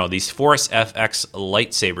 these Force FX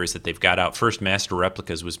lightsabers that they've got out. First, Master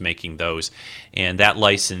Replicas was making those, and that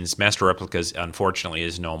license, Master Replicas, unfortunately,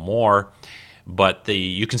 is no more. But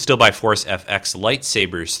you can still buy Force FX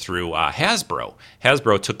lightsabers through Hasbro.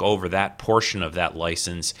 Hasbro took over that portion of that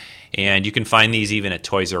license, and you can find these even at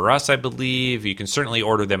Toys R Us, I believe. You can certainly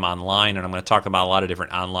order them online, and I'm going to talk about a lot of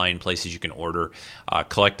different online places you can order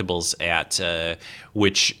collectibles at,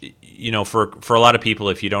 which, for a lot of people,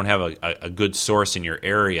 if you don't have a good source in your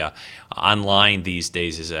area, online these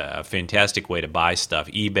days is a fantastic way to buy stuff.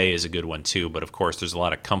 eBay is a good one too, but of course there's a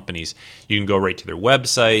lot of companies. You can go right to their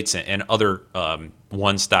websites and other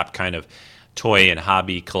one-stop kind of toy and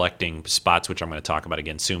hobby collecting spots, which I'm going to talk about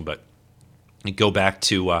again soon. But go back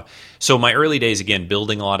to so my early days, again,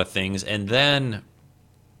 building a lot of things, and then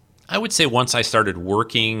I would say once I started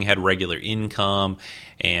working, had regular income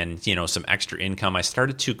and some extra income, I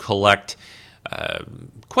started to collect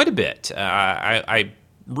quite a bit. I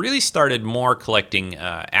really started more collecting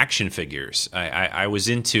action figures. I was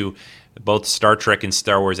into both Star Trek and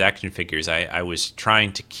Star Wars action figures. I was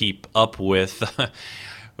trying to keep up with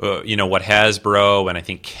what Hasbro and I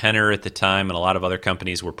think Kenner at the time and a lot of other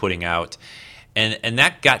companies were putting out. And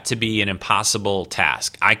that got to be an impossible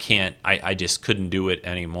task. I just couldn't do it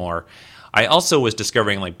anymore. I also was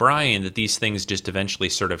discovering, like Brian, that these things just eventually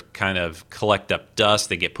sort of kind of collect up dust.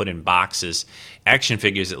 They get put in boxes, action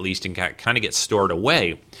figures at least, and kind of get stored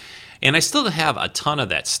away. And I still have a ton of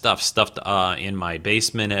that stuff stuffed in my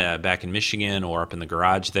basement back in Michigan or up in the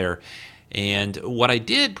garage there. And what I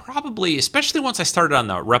did probably, especially once I started on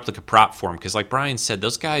the replica prop form, because like Brian said,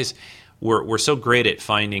 those guys were so great at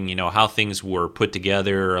finding, how things were put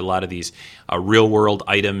together. A lot of these real world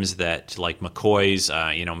items that, like McCoy's,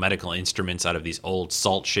 medical instruments out of these old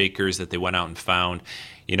salt shakers that they went out and found.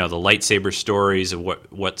 The lightsaber stories of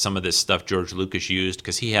what some of this stuff George Lucas used,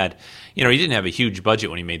 because he had, he didn't have a huge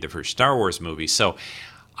budget when he made the first Star Wars movie. So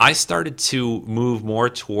I started to move more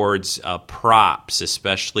towards props,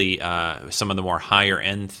 especially some of the more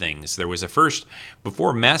higher-end things. There was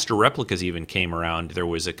before Master Replicas even came around, there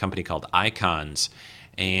was a company called Icons,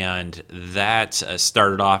 and that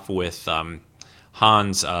started off with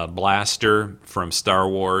Han's blaster from Star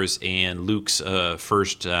Wars and Luke's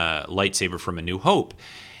first lightsaber from A New Hope.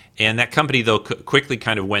 And that company, though, quickly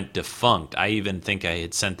kind of went defunct. I even think I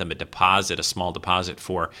had sent them a small deposit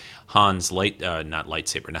for Han's Han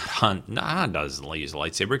doesn't use a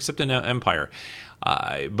lightsaber except in Empire.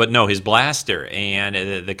 But no, his blaster.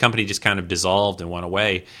 And the company just kind of dissolved and went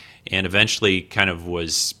away. And eventually kind of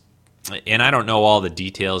was... And I don't know all the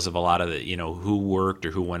details of a lot of the, who worked or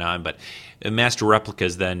who went on, but Master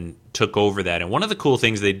Replicas then took over that. And one of the cool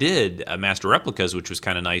things they did, Master Replicas, which was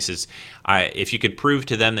kind of nice, is if you could prove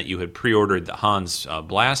to them that you had pre-ordered the Han's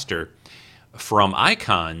blaster from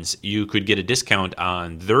Icons, you could get a discount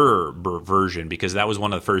on their version, because that was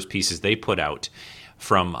one of the first pieces they put out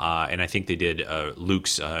from, and I think they did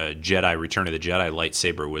Luke's Jedi Return of the Jedi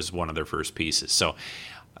lightsaber was one of their first pieces. So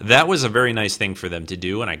that was a very nice thing for them to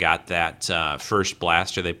do, and I got that first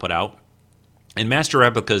blaster they put out. And Master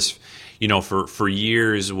Replicas, for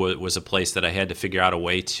years was a place that I had to figure out a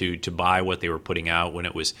way to buy what they were putting out when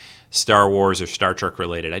it was Star Wars or Star Trek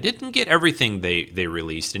related. I didn't get everything they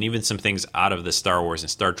released, and even some things out of the Star Wars and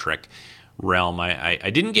Star Trek realm. I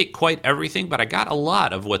didn't get quite everything, but I got a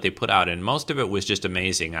lot of what they put out, and most of it was just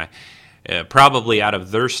amazing. Probably out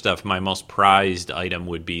of their stuff, my most prized item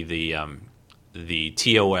would be the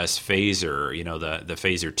TOS Phaser, the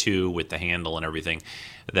Phaser 2 with the handle and everything.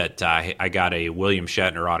 That I got a William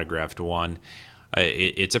Shatner autographed one.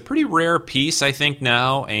 It's a pretty rare piece, I think,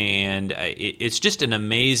 now, and it's just an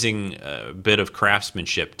amazing bit of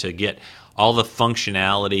craftsmanship to get all the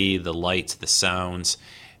functionality, the lights, the sounds,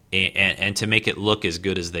 and to make it look as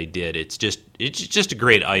good as they did. It's just a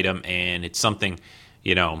great item, and it's something,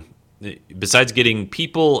 besides getting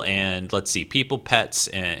people and people, pets,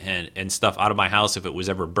 and stuff out of my house if it was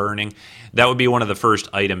ever burning, that would be one of the first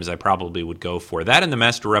items I probably would go for. That and the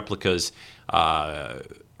Master Replicas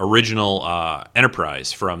original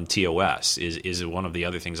Enterprise from TOS is one of the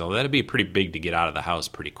other things. Although that'd be pretty big to get out of the house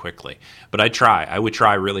pretty quickly. But I would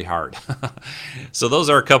try really hard. So those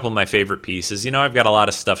are a couple of my favorite pieces. I've got a lot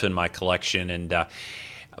of stuff in my collection, and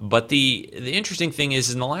but the interesting thing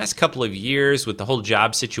is, in the last couple of years, with the whole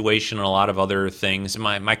job situation and a lot of other things,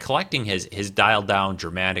 my collecting has dialed down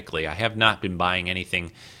dramatically. I have not been buying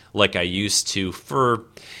anything like I used to for...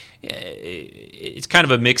 It's kind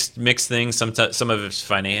of a mixed thing. Some of it's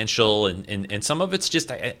financial, and some of it's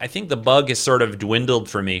just, I think the bug has sort of dwindled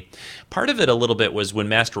for me. Part of it a little bit was when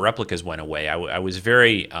Master Replicas went away. I was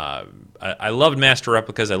very... I loved Master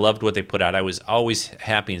Replicas. I loved what they put out. I was always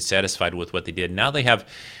happy and satisfied with what they did. Now they have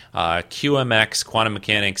QMX, Quantum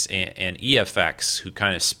Mechanics, and EFX, who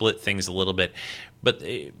kind of split things a little bit. But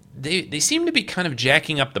they seem to be kind of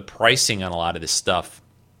jacking up the pricing on a lot of this stuff.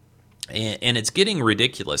 And it's getting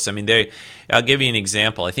ridiculous. I mean, I'll give you an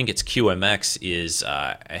example. I think it's QMX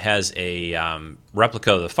has a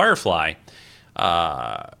replica of the Firefly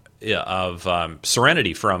of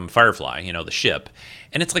Serenity from Firefly, the ship,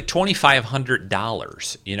 and it's like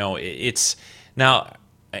 $2,500. It's now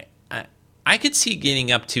I could see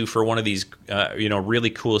getting up to, for one of these really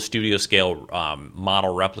cool studio scale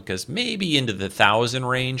model replicas, maybe into the 1,000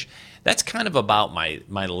 range. That's kind of about my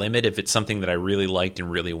limit if it's something that I really liked and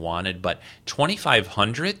really wanted. But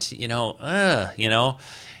 $2,500,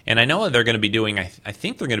 and I know they're going to be doing. I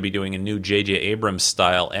think they're going to be doing a new J.J. Abrams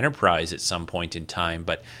style Enterprise at some point in time.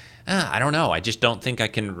 But I don't know. I just don't think I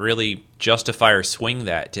can really justify or swing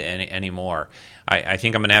that to anymore. I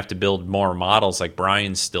think I'm going to have to build more models like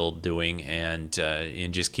Brian's still doing, and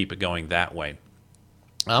just keep it going that way.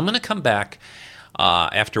 I'm going to come back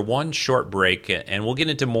after one short break, and we'll get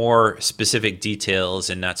into more specific details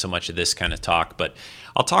and not so much of this kind of talk, but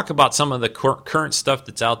I'll talk about some of the current stuff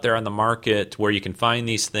that's out there on the market, where you can find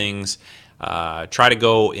these things, try to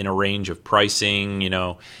go in a range of pricing,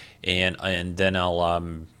 and then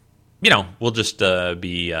I'll, we'll just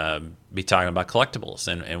be talking about collectibles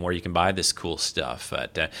and where you can buy this cool stuff.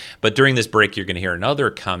 But during this break, you're going to hear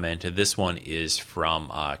another comment. This one is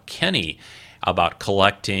from Kenny, about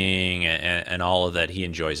collecting and all of that he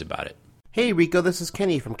enjoys about it. Hey Rico, this is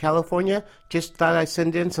Kenny from California. Just thought I'd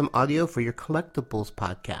send in some audio for your collectibles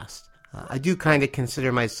podcast. I do kind of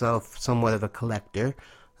consider myself somewhat of a collector.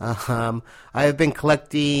 I have been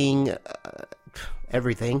collecting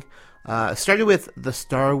everything. Started with the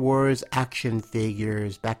Star Wars action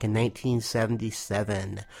figures back in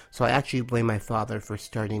 1977. So I actually blame my father for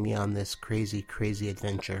starting me on this crazy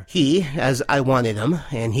adventure. He, as I wanted them,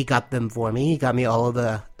 and he got them for me. He got me all of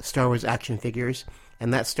the Star Wars action figures,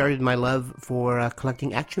 and that started my love for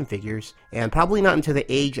collecting action figures. And probably not until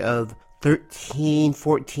the age of 13,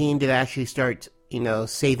 14 did I actually start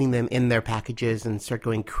saving them in their packages and start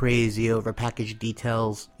going crazy over package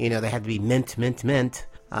details. They had to be mint.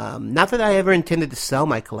 Not that I ever intended to sell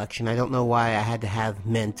my collection. I don't know why I had to have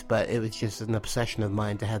mint, but it was just an obsession of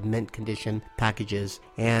mine to have mint condition packages.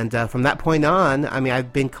 And from that point on,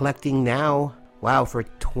 I've been collecting now, for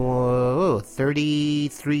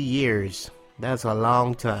 33 years. That's a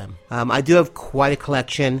long time. I do have quite a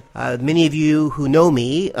collection. Many of you who know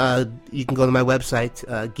me, you can go to my website,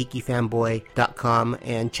 geekyfanboy.com,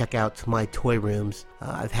 and check out my toy rooms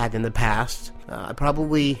I've had in the past. I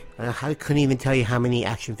couldn't even tell you how many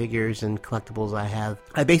action figures and collectibles I have.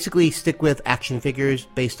 I basically stick with action figures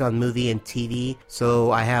based on movie and TV.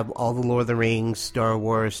 So I have all the Lord of the Rings, Star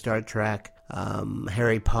Wars, Star Trek,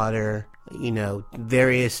 Harry Potter,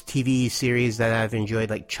 various TV series that I've enjoyed,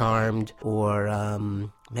 like Charmed, or,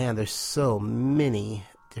 there's so many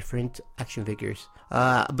different action figures.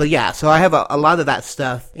 But yeah, so I have a lot of that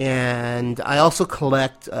stuff, and I also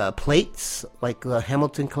collect plates, like the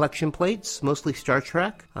Hamilton collection plates, mostly Star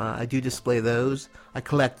Trek. I do display those. I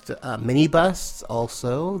collect mini busts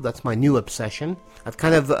also. That's my new obsession. I've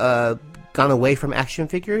kind of gone away from action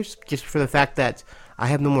figures just for the fact that I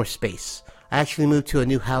have no more space. I actually moved to a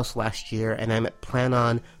new house last year, and I plan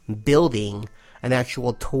on building an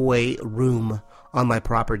actual toy room on my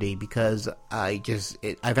property because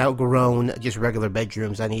I've outgrown just regular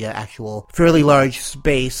bedrooms. I need an actual fairly large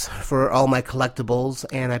space for all my collectibles,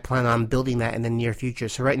 and I plan on building that in the near future.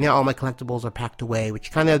 So right now all my collectibles are packed away,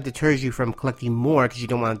 which kind of deters you from collecting more because you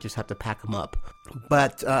don't want to just have to pack them up.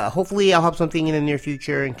 But hopefully I'll have something in the near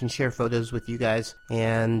future and can share photos with you guys.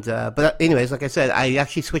 And but anyways, like I said, I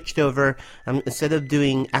actually switched over. Instead of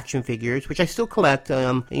doing action figures, which I still collect,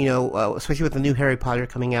 especially with the new Harry Potter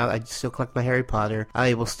coming out, I still collect my Harry Potter.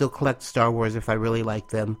 I will still collect Star Wars if I really like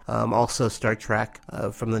them. Also Star Trek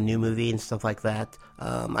from the new movie and stuff like that.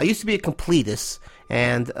 I used to be a completist,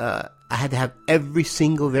 and I had to have every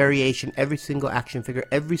single variation, every single action figure,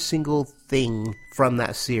 every single thing from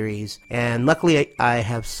that series. And luckily, I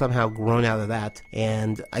have somehow grown out of that,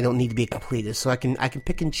 and I don't need to be a completist. So I can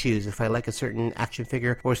pick and choose. If I like a certain action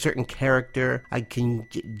figure or a certain character, I can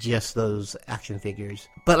get just those action figures.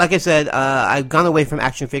 But like I said, I've gone away from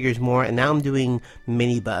action figures more, and now I'm doing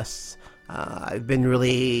mini busts. I've been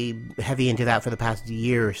really heavy into that for the past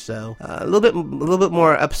year or so. A little bit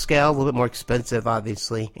more upscale, a little bit more expensive,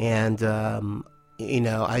 obviously. And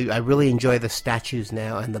I really enjoy the statues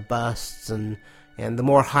now and the busts and the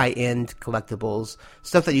more high-end collectibles,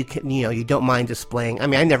 stuff that you don't mind displaying. I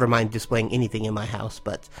mean, I never mind displaying anything in my house,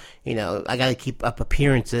 but I got to keep up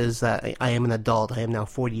appearances. I am an adult. I am now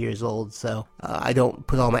 40 years old, so I don't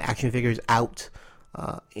put all my action figures out.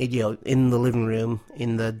 In the living room,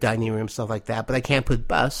 in the dining room, stuff like that. But I can't put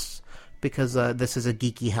busts because this is a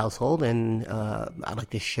geeky household, and I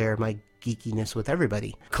like to share my geekiness with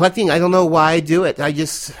everybody. Collecting, I don't know why I do it.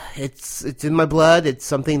 It's in my blood. It's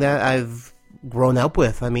something that I've grown up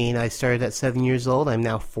with. I mean, I started at 7 years old. I'm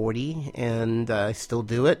now 40, and I still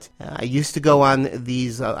do it. I used to go on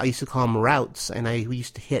these, I used to call them routes, and we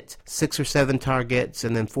used to hit 6 or 7 Targets,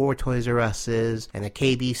 and then 4 Toys R Us's, and a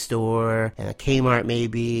KB store, and a Kmart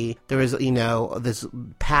maybe. There was, this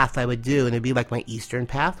path I would do, and it'd be like my Eastern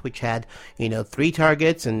path, which had, 3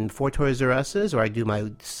 Targets and 4 Toys R Us's, or I'd do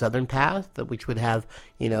my Southern path, which would have,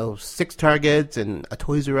 6 Targets and a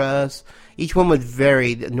Toys R Us. Each one would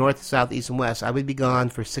vary, north, south, east, and west. I would be gone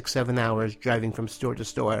for 6-7 hours driving from store to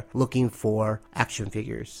store looking for action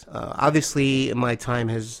figures. Obviously, my time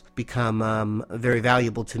has become very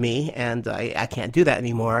valuable to me, and I can't do that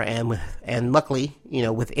anymore. And luckily,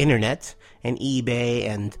 with internet and eBay,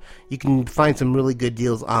 and you can find some really good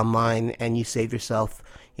deals online, and you save yourself,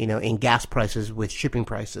 in gas prices with shipping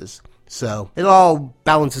prices. So it all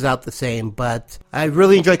balances out the same, but I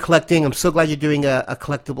really enjoy collecting. I'm so glad you're doing a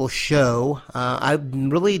collectible show. I'm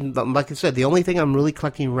really, like I said, the only thing I'm really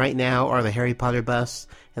collecting right now are the Harry Potter busts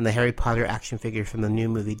and the Harry Potter action figure from the new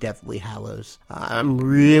movie Deathly Hallows. I'm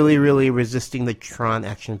really, really resisting the Tron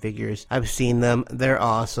action figures. I've seen them. They're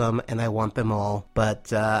awesome, and I want them all.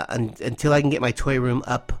 But until I can get my toy room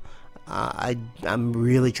up, I'm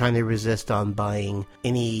really trying to resist on buying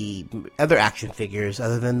any other action figures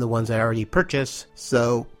other than the ones I already purchased.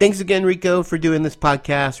 So thanks again, Rico, for doing this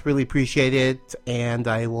podcast. Really appreciate it, and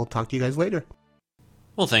I will talk to you guys later.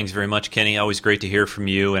 Well, thanks very much, Kenny. Always great to hear from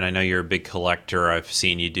you, and I know you're a big collector. I've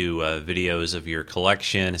seen you do videos of your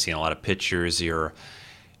collection. I've seen a lot of pictures.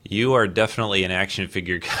 You are definitely an action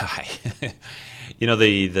figure guy.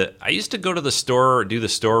 I used to go to the store, do the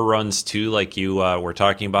store runs too, like you were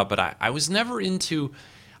talking about, but I was never into,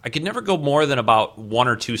 I could never go more than about 1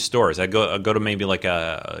 or 2 stores. I'd go to maybe like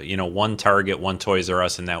one Target, one Toys R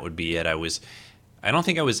Us, and that would be it. I don't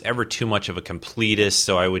think I was ever too much of a completist,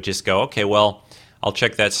 so I would just go, okay, well, I'll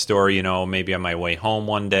check that store, maybe on my way home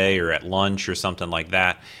one day or at lunch or something like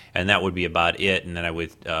that, and that would be about it. And then I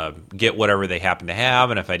would get whatever they happen to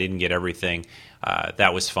have, and if I didn't get everything,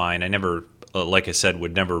 that was fine. I never, like I said,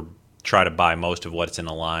 would never try to buy most of what's in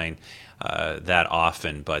a line that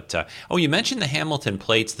often. But, you mentioned the Hamilton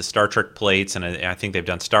plates, the Star Trek plates, and I think they've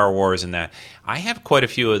done Star Wars and that. I have quite a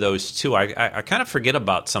few of those, too. I kind of forget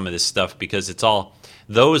about some of this stuff because it's all,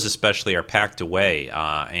 those especially are packed away,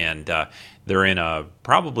 and they're in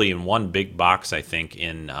probably in one big box, I think,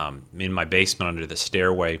 in my basement under the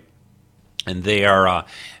stairway. And they are,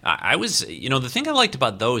 I was, the thing I liked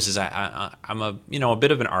about those is I'm a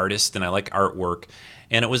bit of an artist and I like artwork,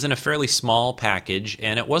 and it was in a fairly small package,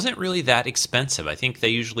 and it wasn't really that expensive. I think they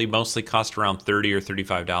usually mostly cost around $30 or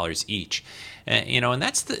 $35 each. And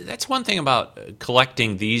that's one thing about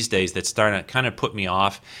collecting these days that's starting to kind of put me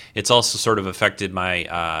off. It's also sort of affected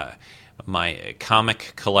my my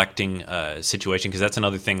comic collecting situation, because that's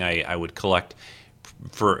another thing I would collect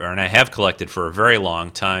and I have collected for a very long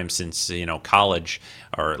time, since college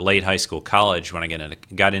or late high school, college, when I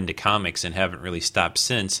got into comics, and haven't really stopped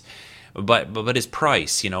since. but his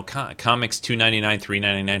price, comics $2.99,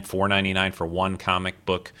 $3.99, $4.99 for one comic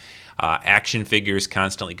book. Action figures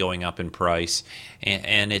constantly going up in price,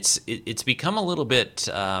 and it's become a little bit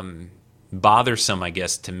bothersome, I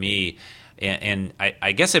guess, to me. And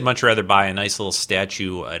I guess I'd much rather buy a nice little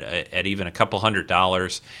statue at even a couple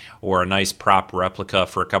 $100, or a nice prop replica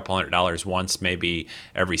for a couple $100 once, maybe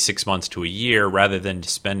every 6 months to a year, rather than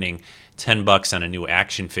spending $10 on a new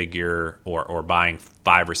action figure or buying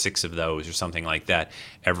 5 or 6 of those or something like that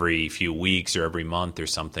every few weeks or every month or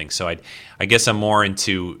something. So I guess I'm more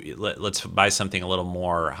into let's buy something a little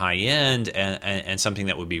more high end and something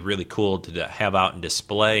that would be really cool to have out and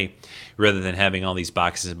display, rather than having all these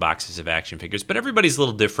boxes and boxes of action figures. But everybody's a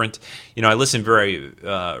little different. I listen very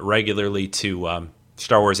regularly to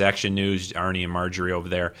Star Wars Action News. Arnie and Marjorie over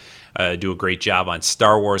there do a great job on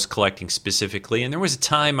Star Wars collecting specifically. And there was a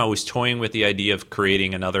time I was toying with the idea of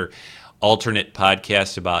creating another alternate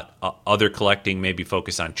podcast about other collecting, maybe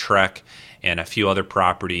focus on Trek and a few other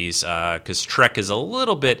properties, because Trek is a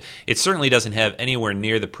little bit, it certainly doesn't have anywhere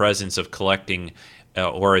near the presence of collecting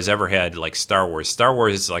or has ever had like Star Wars. Star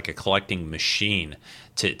Wars is like a collecting machine.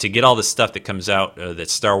 To get all the stuff that comes out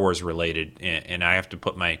that's Star Wars related, and I have to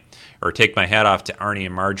take my hat off to Arnie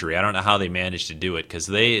and Marjorie. I don't know how they manage to do it, because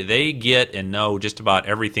they get and know just about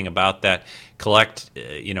everything about that, collect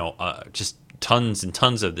just tons and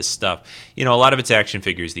tons of this stuff. A lot of it's action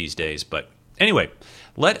figures these days. But anyway,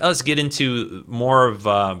 let us get into more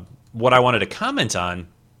of what I wanted to comment on.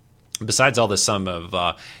 Besides all some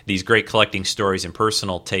of these great collecting stories and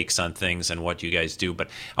personal takes on things and what you guys do. But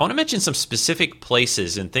I want to mention some specific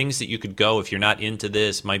places and things that you could go if you're not into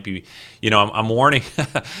this. Might be, I'm warning.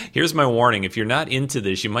 Here's my warning. If you're not into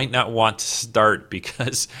this, you might not want to start,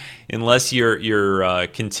 because unless you're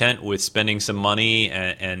content with spending some money,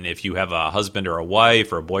 and if you have a husband or a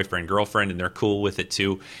wife or a boyfriend, girlfriend, and they're cool with it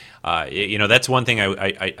too, that's one thing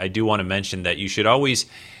I do want to mention, that you should always...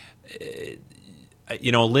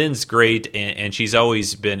 Lynn's great, and she's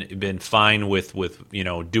always been fine with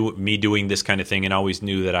me doing this kind of thing, and always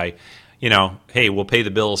knew that hey, we'll pay the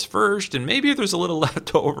bills first, and maybe if there's a little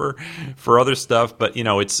left over for other stuff. But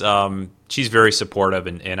it's she's very supportive,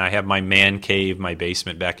 and I have my man cave, my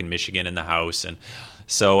basement back in Michigan in the house, and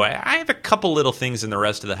so I have a couple little things in the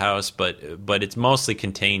rest of the house, but it's mostly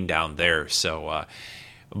contained down there. So.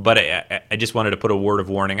 But I just wanted to put a word of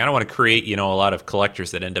warning. I don't want to create, a lot of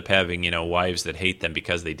collectors that end up having, wives that hate them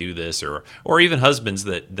because they do this, or even husbands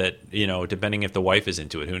that depending if the wife is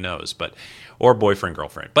into it, who knows, or boyfriend,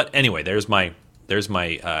 girlfriend. But anyway, there's my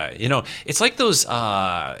it's like those,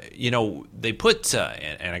 they put,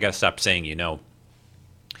 and I got to stop saying,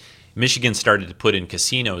 Michigan started to put in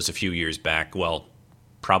casinos a few years back. Well,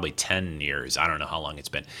 probably 10 years. I don't know how long it's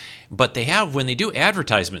been. But they have, when they do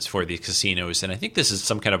advertisements for these casinos, and I think this is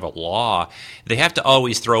some kind of a law, they have to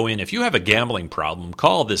always throw in, if you have a gambling problem,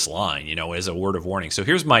 call this line, as a word of warning. So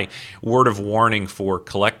here's my word of warning for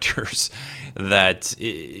collectors that,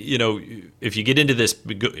 if you get into this,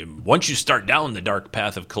 once you start down the dark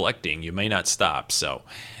path of collecting, you may not stop. So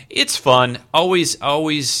it's fun. Always,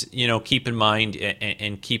 keep in mind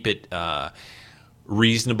and keep it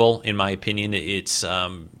reasonable, in my opinion. It's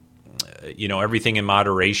everything in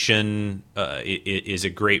moderation is a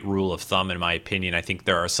great rule of thumb, in my opinion. I think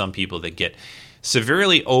there are some people that get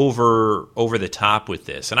severely over the top with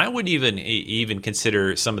this, and I wouldn't even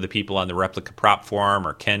consider some of the people on the Replica Prop Forum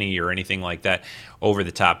or Kenny or anything like that over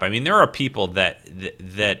the top. I mean, there are people that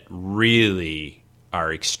really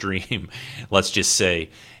are extreme, let's just say,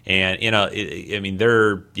 and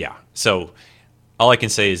so. All I can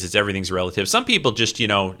say is everything's relative. Some people just,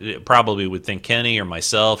 probably would think Kenny or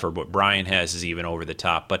myself or what Brian has is even over the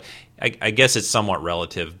top. But I guess it's somewhat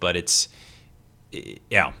relative. But that's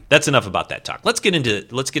enough about that talk. Let's get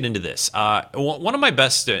into this. One of my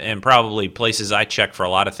best and probably places I check for a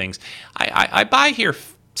lot of things. I buy here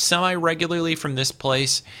semi-regularly from this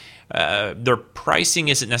place. Their pricing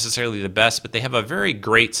isn't necessarily the best, but they have a very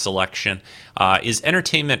great selection. Is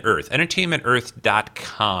Entertainment Earth.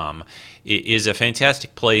 EntertainmentEarth.com is a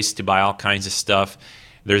fantastic place to buy all kinds of stuff.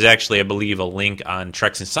 There's actually, I believe, a link on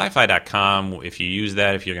TreksInSci-Fi.com. If you use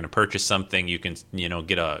that, if you're going to purchase something, you can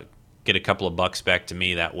get a couple of bucks back to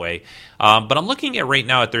me that way. But I'm looking at right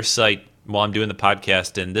now at their site while I'm doing the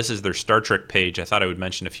podcast, and this is their Star Trek page. I thought I would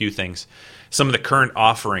mention a few things. Some of the current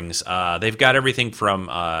offerings. They've got everything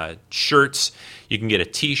from shirts. You can get a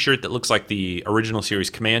T-shirt that looks like the original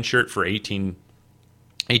series Command shirt for $18.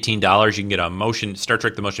 You can get a Star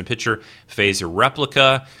Trek the Motion Picture Phaser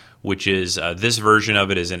replica, which is this version of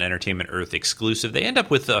it is an Entertainment Earth exclusive. They end up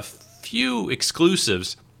with a few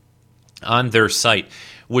exclusives on their site,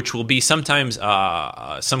 which will be sometimes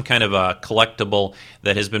some kind of a collectible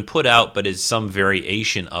that has been put out, but is some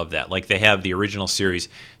variation of that. Like they have the original series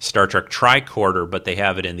Star Trek Tricorder, but they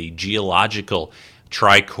have it in the geological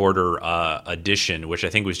Tricorder edition, which I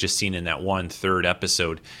think was just seen in that 1/3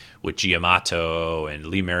 episode with Giamato and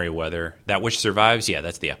Lee Merriweather. That Which Survives? Yeah,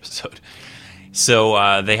 that's the episode.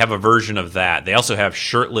 So they have a version of that. They also have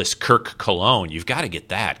shirtless Kirk cologne. You've got to get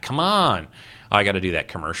that. Come on. I got to do that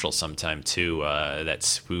commercial sometime too. That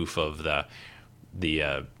spoof of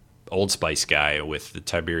the Old Spice guy with the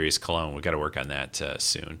Tiberius cologne. We've got to work on that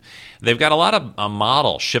soon. They've got a lot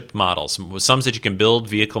of shipped models. Some that you can build,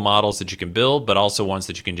 vehicle models that you can build, but also ones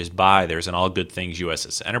that you can just buy. There's an All Good Things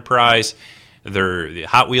USS Enterprise. The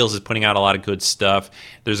Hot Wheels is putting out a lot of good stuff.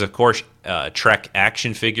 There's, of course, Trek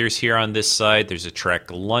action figures here on this site. There's a Trek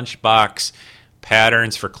lunchbox,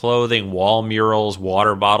 patterns for clothing, wall murals,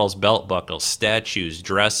 water bottles, belt buckles, statues,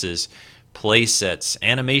 dresses, play sets,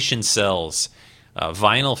 animation cells,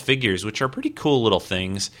 vinyl figures, which are pretty cool little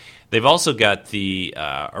things. They've also got the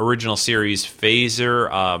original series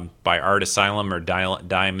Phaser by Art Asylum or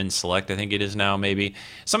Diamond Select, I think it is now, maybe.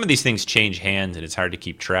 Some of these things change hands, and it's hard to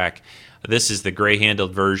keep track. This is the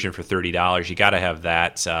gray-handled version for $30. You got to have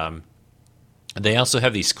that. They also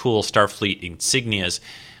have these cool Starfleet insignias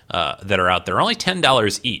that are out there. Only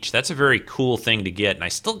 $10 each. That's a very cool thing to get, and I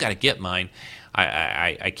still got to get mine.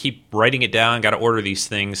 I keep writing it down. Got to order these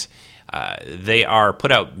things. They are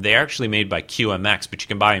put out. They're actually made by QMX, but you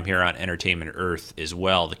can buy them here on Entertainment Earth as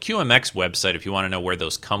well. The QMX website, if you want to know where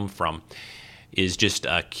those come from, is just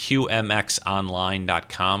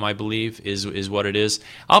qmxonline.com, I believe, is what it is.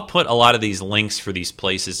 I'll put a lot of these links for these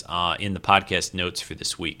places in the podcast notes for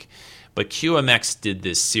this week. But QMX did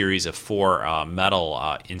this series of 4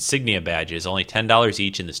 metal insignia badges, only $10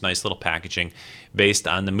 each in this nice little packaging, based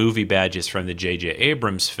on the movie badges from the J.J.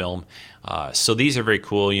 Abrams film. So these are very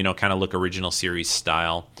cool, kind of look original series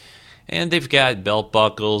style. And they've got belt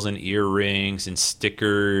buckles and earrings and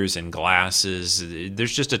stickers and glasses.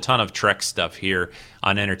 There's just a ton of Trek stuff here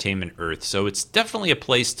on Entertainment Earth. So it's definitely a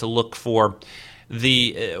place to look for.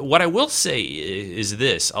 What I will say is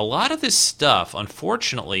this. A lot of this stuff,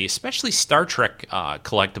 unfortunately, especially Star Trek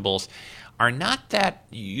collectibles, are not that...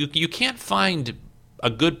 You can't find a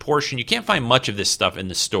good portion. You can't find much of this stuff in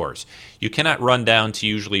the stores. You cannot run down to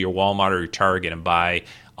usually your Walmart or your Target and buy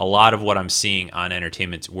a lot of what I'm seeing on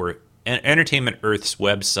Entertainment Earth's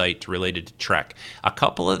website related to Trek. A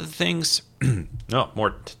couple of the things...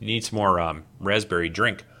 needs more raspberry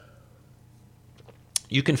drink.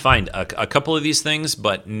 You can find a couple of these things,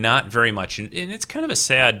 but not very much. And it's kind of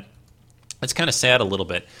sad a little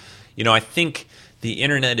bit. I think the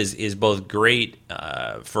internet is both great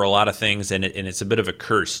for a lot of things, and it's a bit of a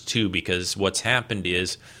curse, too, because what's happened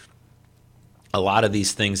is a lot of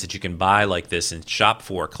these things that you can buy like this and shop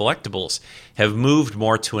for, collectibles, have moved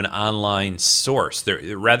more to an online source.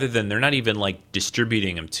 They're not even like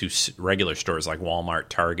distributing them to regular stores like Walmart,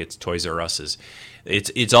 Targets, Toys R Us's.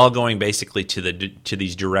 It's all going basically to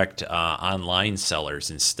these direct online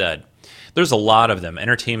sellers instead. There's a lot of them.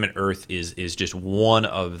 Entertainment Earth is just one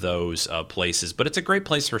of those places, but it's a great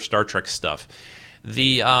place for Star Trek stuff.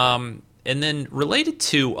 And then related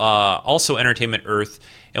to also Entertainment Earth,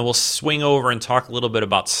 and we'll swing over and talk a little bit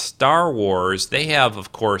about Star Wars. They have,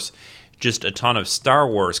 of course, just a ton of Star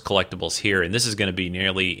Wars collectibles here, and this is going to be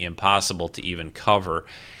nearly impossible to even cover.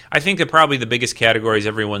 I think that probably the biggest categories,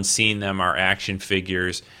 everyone's seen them, are action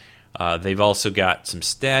figures. They've also got some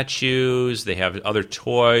statues. They have other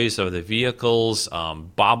toys of the vehicles,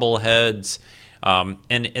 bobbleheads.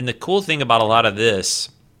 And the cool thing about a lot of these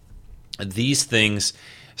things,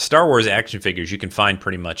 Star Wars action figures, you can find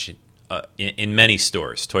pretty much in many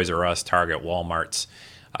stores. Toys R Us, Target, Walmart's.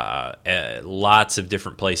 Lots of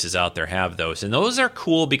different places out there have those, and those are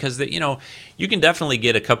cool because you can definitely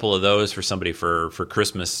get a couple of those for somebody for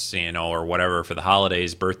Christmas, or whatever, for the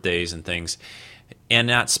holidays, birthdays, and things, and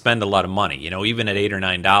not spend a lot of money. Even at $8 or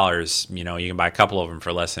 $9, you can buy a couple of them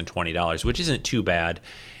for less than $20, which isn't too bad,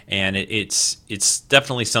 and it's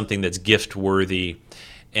definitely something that's gift worthy.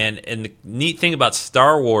 And the neat thing about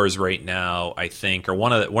Star Wars right now, I think, or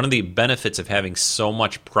one of the benefits of having so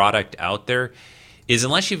much product out there, is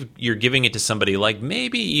unless you're giving it to somebody like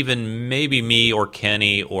maybe me or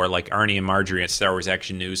Kenny or like Arnie and Marjorie at Star Wars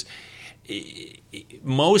Action News,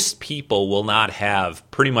 most people will not have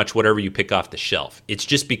pretty much whatever you pick off the shelf. It's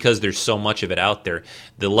just because there's so much of it out there.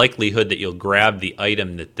 The likelihood that you'll grab the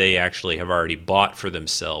item that they actually have already bought for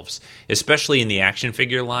themselves, especially in the action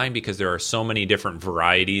figure line, because there are so many different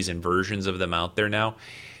varieties and versions of them out there now,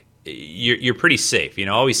 you're pretty safe.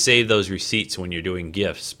 Always save those receipts when you're doing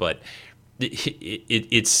gifts, but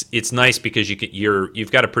it's nice because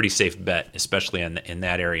you've got a pretty safe bet, especially in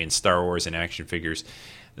that area in Star Wars and action figures,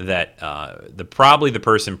 that the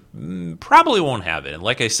person probably won't have it. And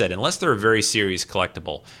like I said, unless they're a very serious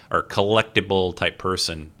collectible or collectible type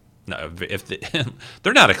person, if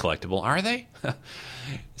they're not a collectible, are they?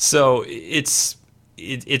 So it's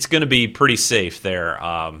going to be pretty safe there.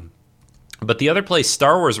 But the other place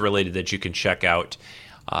Star Wars related that you can check out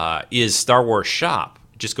is Star Wars Shop.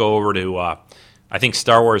 Just go over to I think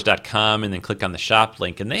StarWars.com and then click on the shop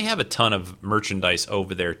link, and they have a ton of merchandise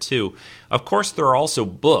over there too. Of course, there are also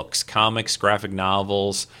books, comics, graphic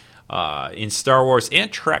novels in Star Wars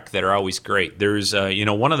and Trek that are always great. There's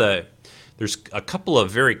there's a couple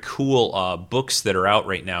of very cool books that are out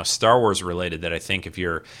right now, Star Wars related, that I think if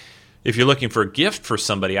you're looking for a gift for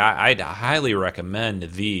somebody, I'd highly recommend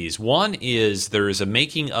these. One is there's a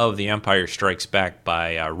making of The Empire Strikes Back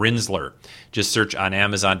by Rinsler. Just search on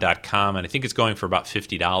Amazon.com, and I think it's going for about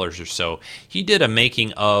 $50 or so. He did a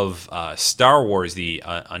making of Star Wars, the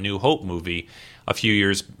A New Hope movie, a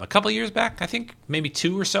couple of years back, I think, maybe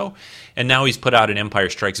 2 or so, and now he's put out an Empire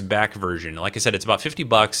Strikes Back version. Like I said, it's about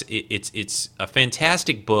 $50. It's a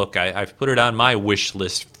fantastic book. I've put it on my wish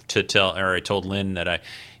list I told Lynn that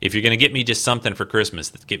if you're going to get me just something for Christmas,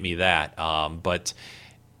 get me that. But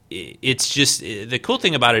it's just, the cool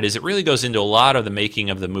thing about it is it really goes into a lot of the making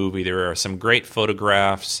of the movie. There are some great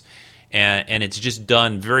photographs, and it's just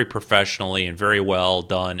done very professionally and very well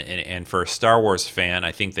done. And for a Star Wars fan,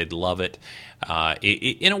 I think they'd love it.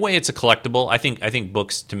 In a way, it's a collectible. I think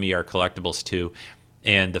books to me are collectibles too.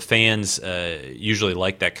 And the fans usually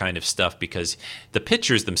like that kind of stuff because the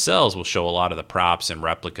pictures themselves will show a lot of the props and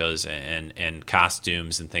replicas and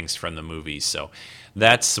costumes and things from the movies. So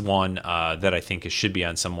that's one that I think should be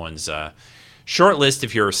on someone's short list.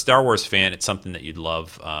 If you're a Star Wars fan, it's something that you'd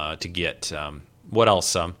love to get. What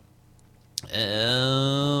else? I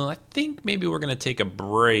think maybe we're going to take a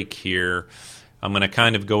break here. I'm going to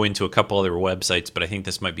kind of go into a couple other websites, but I think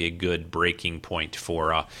this might be a good breaking point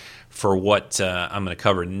for what I'm going to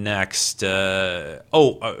cover next. I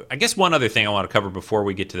guess one other thing I want to cover before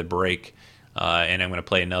we get to the break, and I'm going to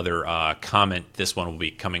play another comment. This one will be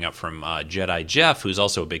coming up from Jedi Jeff, who's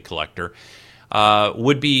also a big collector,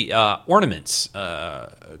 would be ornaments.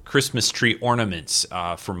 Christmas tree ornaments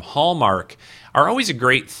from Hallmark are always a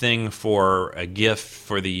great thing for a gift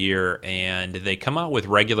for the year, and they come out with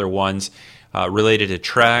regular ones related to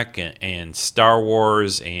Trek and Star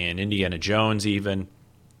Wars and Indiana Jones even.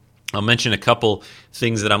 I'll mention a couple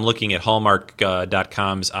things that I'm looking at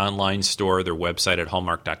Hallmark.com's online store, their website at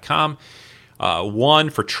Hallmark.com. One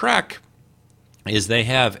for Trek is they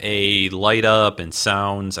have a light up and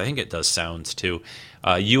sounds, I think it does sounds too,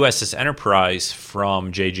 USS Enterprise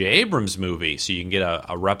from J.J. Abrams' movie. So you can get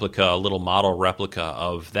a replica, a little model replica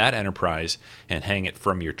of that Enterprise and hang it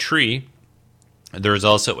from your tree. There's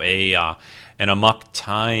also an Amok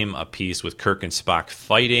Time piece with Kirk and Spock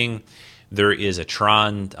fighting. There is a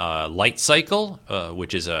Tron light cycle,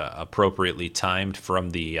 which is appropriately timed from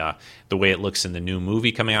the way it looks in the new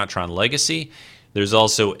movie coming out, Tron Legacy. There's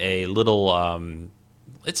also a little,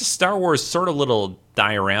 it's a Star Wars sort of little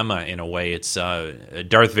diorama in a way. It's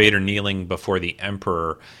Darth Vader kneeling before the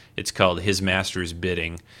Emperor. It's called His Master's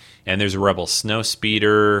Bidding. And there's a Rebel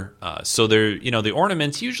Snowspeeder. So they're, the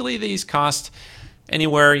ornaments, usually these cost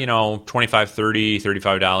anywhere, $25, $30,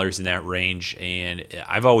 $35 in that range, and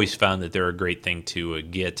I've always found that they're a great thing to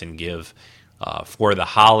get and give for the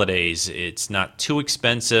holidays. It's not too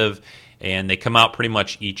expensive, and they come out pretty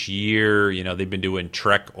much each year. They've been doing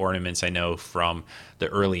Trek ornaments, I know, from the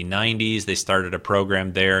early 90s. They started a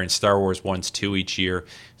program there, and Star Wars ones too each year,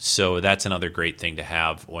 so that's another great thing to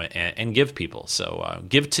have and give people. So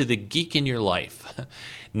give to the geek in your life.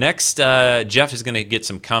 Next, Jeff is going to get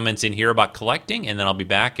some comments in here about collecting, and then I'll be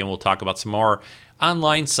back, and we'll talk about some more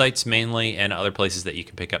online sites mainly and other places that you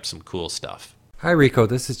can pick up some cool stuff. Hi Rico,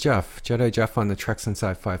 this is Jeff, Jedi Jeff on the Treks and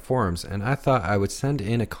Sci-Fi forums, and I thought I would send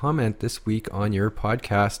in a comment this week on your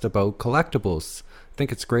podcast about collectibles. I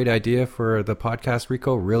think it's a great idea for the podcast,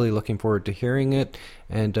 Rico. Really looking forward to hearing it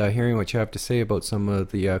and hearing what you have to say about some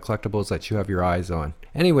of the collectibles that you have your eyes on.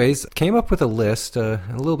 Anyways, came up with a list, a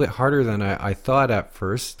little bit harder than I thought at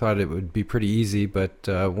first. Thought it would be pretty easy, but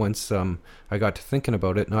once I got to thinking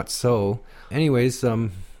about it, not so. Anyways,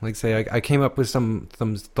 like I say, I came up with some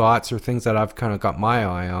thoughts or things that I've kind of got my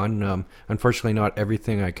eye on. Unfortunately, not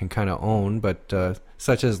everything I can kind of own, but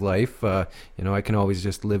such is life. I can always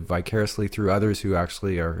just live vicariously through others who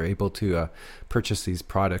actually are able to purchase these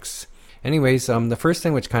products. Anyways, the first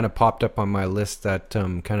thing which kind of popped up on my list that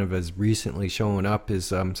kind of has recently shown up is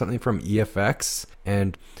something from EFX,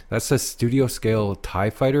 and that's a studio scale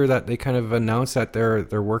TIE fighter that they kind of announced that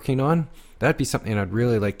they're working on. That'd be something I'd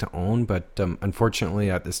really like to own, but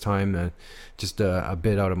unfortunately at this time, just a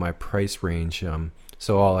bit out of my price range.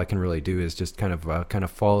 So all I can really do is just kind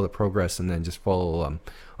of follow the progress, and then just follow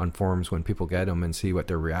on forums when people get them and see what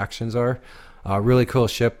their reactions are. Really cool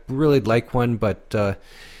ship, really like one, but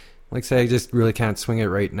like I say, I just really can't swing it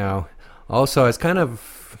right now. Also, I was kind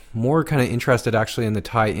of interested actually in the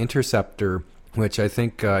TIE Interceptor, which I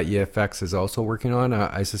think EFX is also working on.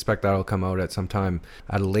 I suspect that'll come out at some time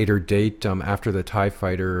at a later date after the TIE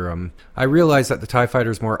Fighter. I realize that the TIE Fighter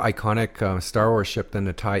is more iconic Star Wars ship than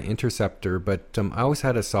the TIE Interceptor, but I always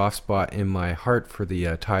had a soft spot in my heart for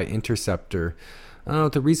the TIE Interceptor.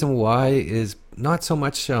 The reason why is not so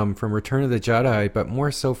much from Return of the Jedi, but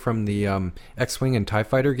more so from the X-Wing and TIE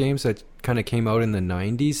Fighter games that kind of came out in the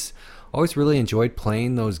 90s. Always really enjoyed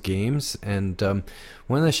playing those games, and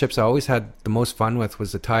one of the ships I always had the most fun with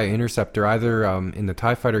was the TIE Interceptor, either in the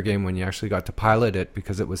TIE Fighter game when you actually got to pilot it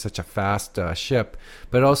because it was such a fast ship,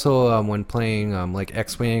 but also when playing like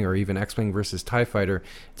X-Wing or even X-Wing versus TIE Fighter.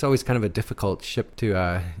 It's always kind of a difficult ship to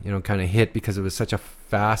kind of hit because it was such a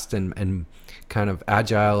fast and kind of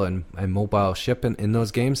agile and mobile ship in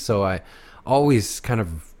those games. So I always kind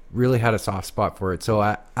of really had a soft spot for it. So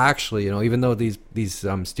I actually, even though these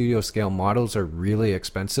studio scale models are really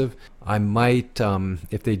expensive, I might,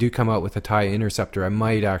 if they do come out with a TIE Interceptor, I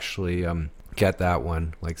might actually get that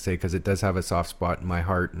one, like say, because it does have a soft spot in my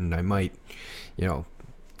heart, and I might,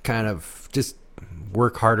 kind of just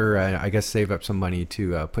work harder, I guess save up some money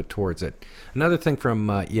to put towards it. Another thing from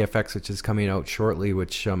EFX, which is coming out shortly,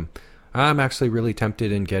 which I'm actually really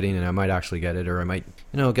tempted in getting, and I might actually get it, or I might,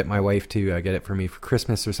 get my wife to get it for me for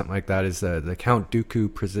Christmas or something like that, is the Count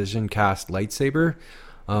Dooku Precision Cast lightsaber.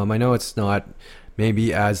 I know it's not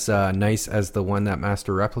maybe as nice as the one that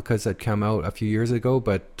Master Replicas had come out a few years ago,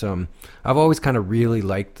 but I've always kind of really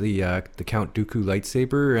liked the Count Dooku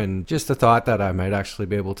lightsaber, and just the thought that I might actually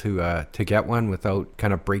be able to get one without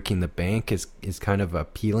kind of breaking the bank is kind of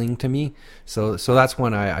appealing to me. So that's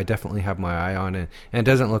one I definitely have my eye on, and it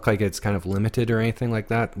doesn't look like it's kind of limited or anything like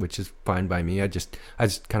that, which is fine by me. I just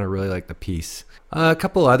kind of really like the piece. A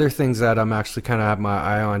couple other things that I'm actually kind of have my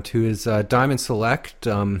eye on too is Diamond Select.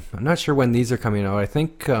 I'm not sure when these are coming out. I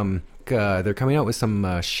think they're coming out with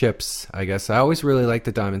some ships, I guess. I always really like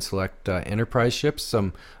the Diamond Select Enterprise ships.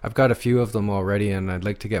 I've got a few of them already, and I'd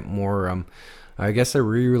like to get more. I guess they're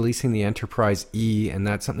re-releasing the Enterprise E, and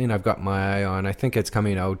that's something I've got my eye on. I think it's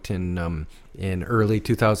coming out in early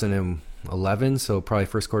 2011, so probably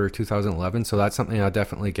first quarter 2011. So that's something I'll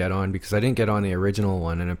definitely get on, because I didn't get on the original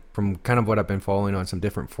one, and from kind of what I've been following on some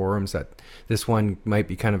different forums, that this one might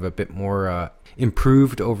be kind of a bit more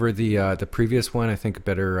improved over the previous one. I think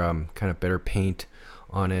better paint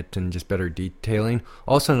on it and just better detailing.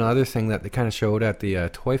 Also, another thing that they kind of showed at the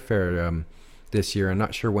Toy Fair this year, I'm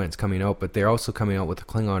not sure when it's coming out, but they're also coming out with the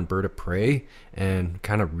Klingon Bird of Prey, and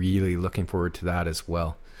kind of really looking forward to that as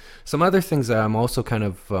well. Some other things that I'm also kind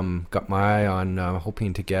of got my eye on,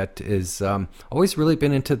 hoping to get, is always really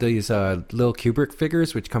been into these little Kubrick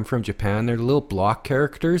figures, which come from Japan. They're little block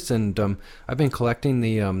characters, and I've been collecting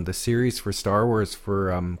the series for Star Wars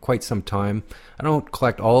for quite some time. I don't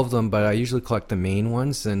collect all of them, but I usually collect the main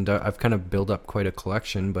ones, and I've kind of built up quite a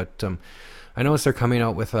collection. But I noticed they're coming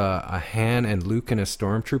out with a Han and Luke in a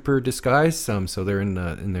Stormtrooper disguise. So they're in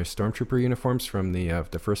their Stormtrooper uniforms from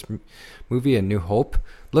the first movie, A New Hope.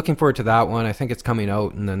 Looking forward to that one. I think it's coming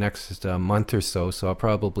out in the next month or so I'll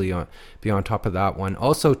probably be on top of that one.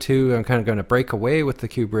 Also, too, I'm kind of going to break away with the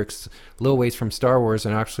Kubricks, little ways from Star Wars,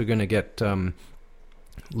 and actually going to get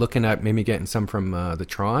looking at maybe getting some from the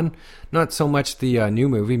Tron. Not so much the new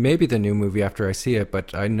movie, maybe the new movie after I see it,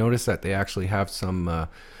 but I noticed that they actually have some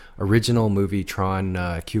original movie Tron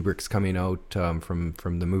Kubricks coming out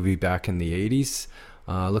from the movie back in the 80s.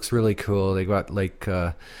 Looks really cool. They got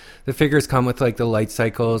the figures come with like the light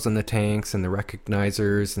cycles and the tanks and the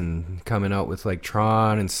recognizers, and coming out with like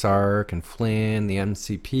Tron and Sark and Flynn, the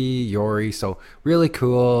MCP, Yori. So really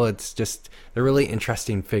cool. It's just, they're really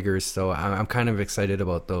interesting figures. So I'm kind of excited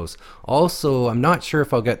about those. Also, I'm not sure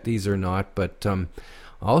if I'll get these or not, but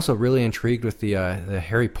also really intrigued with the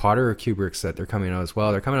Harry Potter Kubricks that they're coming out as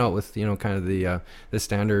well. They're coming out with kind of the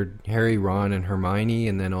standard Harry, Ron, and Hermione,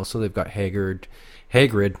 and then also they've got Hagrid,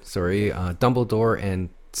 Dumbledore, and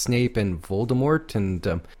Snape and Voldemort,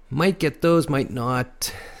 and might get those, might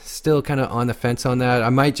not. Still kind of on the fence on that. I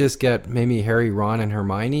might just get maybe Harry, Ron, and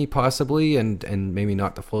Hermione possibly, and maybe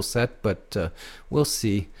not the full set, but we'll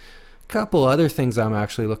see. couple other things I'm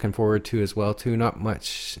actually looking forward to as well too. Not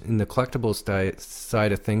much in the collectibles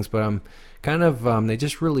side of things, but I'm kind of they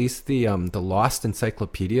just released the Lost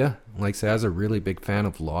Encyclopedia. Like I say, I was a really big fan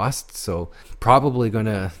of Lost, so probably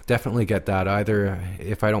gonna definitely get that. Either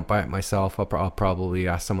if I don't buy it myself, I'll probably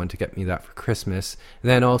ask someone to get me that for Christmas.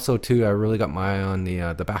 Then also too, I really got my eye on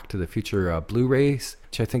the Back to the Future Blu-rays,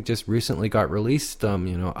 which I think just recently got released.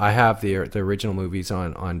 I have the original movies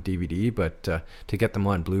on DVD, but to get them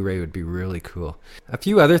on Blu-ray would be really cool. A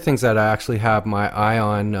few other things that I actually have my eye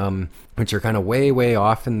on, which are kind of way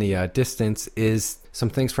off in the distance, is some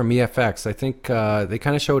things from EFX. I think they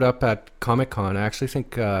kind of showed up at Comic-Con. I actually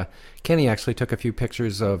think Kenny actually took a few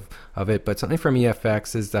pictures of it, but something from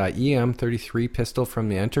EFX is that EM33 pistol from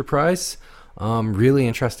the Enterprise. Really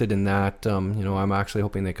interested in that. I'm actually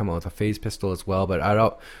hoping they come out with a phase pistol as well, but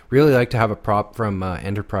I'd really like to have a prop from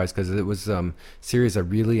Enterprise because it was a series I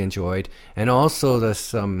really enjoyed. And also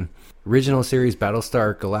this original series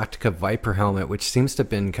Battlestar Galactica Viper helmet, which seems to have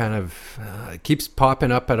been kind of keeps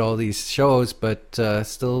popping up at all these shows, but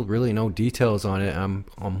still really no details on it. I'm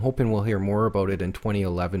hoping we'll hear more about it in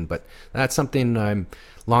 2011, but that's something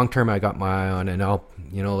long term I got my eye on, and I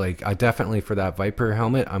definitely, for that Viper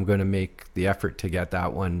helmet, I'm going to make the effort to get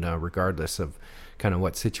that one regardless of kind of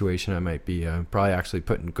what situation I might be. Probably actually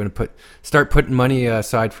start putting money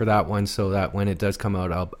aside for that one, so that when it does come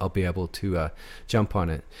out, I'll be able to jump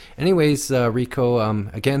on it. Anyways, Rico,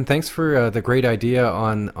 again, thanks for the great idea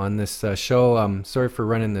on this show. Sorry for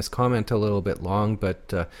running this comment a little bit long,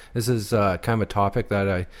 but this is kind of a topic that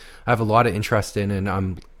I have a lot of interest in, and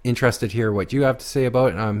I'm interested to hear what you have to say about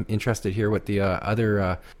it, and I'm interested to hear what the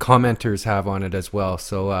other commenters have on it as well.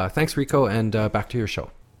 So thanks, Rico, and back to your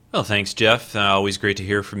show. Well, thanks, Jeff. Always great to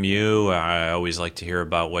hear from you. I always like to hear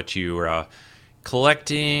about what you're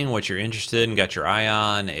collecting, what you're interested in, got your eye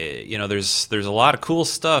on. There's a lot of cool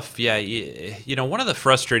stuff. Yeah, one of the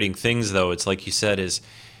frustrating things, though, it's like you said, is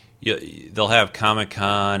they'll have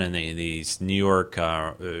Comic-Con and these New York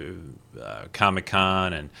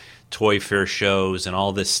Comic-Con and Toy Fair shows and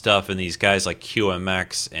all this stuff, and these guys like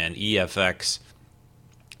QMX and EFX,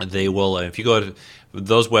 they will, if you go to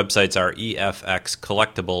those websites, are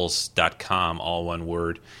efxcollectibles.com, all one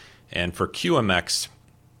word, and for QMX,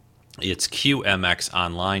 it's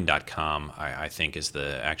qmxonline.com, I think is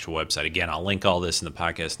the actual website. Again, I'll link all this in the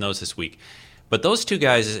podcast notes this week. But those two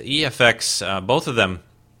guys, EFX, both of them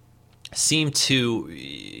seem to,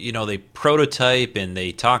 they prototype and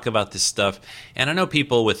they talk about this stuff. And I know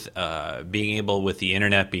people with being able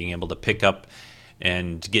to pick up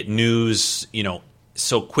and get news,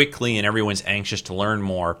 so quickly, and everyone's anxious to learn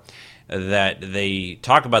more, that they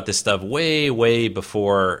talk about this stuff way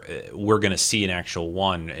before we're going to see an actual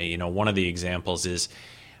one. One of the examples is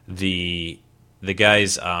the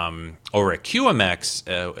guys over at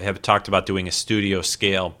QMX have talked about doing a studio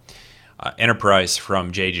scale Enterprise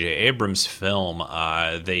from J.J. Abrams' film.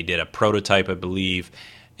 They did a prototype, I believe,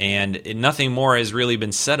 and nothing more has really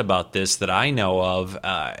been said about this that I know of.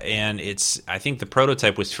 And I think the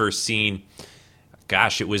prototype was first seen,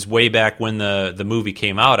 it was way back when the movie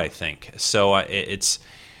came out, I think. So it's,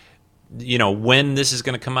 when this is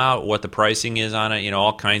going to come out, what the pricing is on it,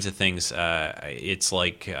 all kinds of things. It's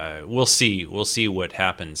like, we'll see what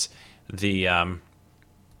happens.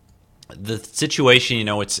 The situation,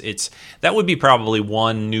 it's that would be probably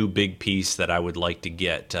one new big piece that I would like to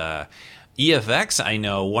get. EFX, I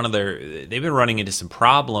know they've been running into some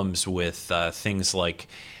problems with things like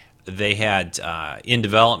they had in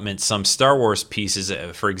development some Star Wars pieces.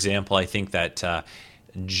 For example, I think that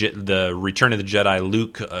the Return of the Jedi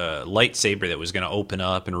Luke lightsaber that was going to open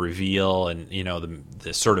up and reveal, and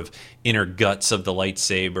the sort of inner guts of the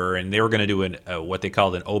lightsaber, and they were going to do what they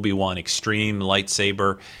called an Obi-Wan Extreme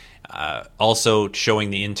lightsaber. Also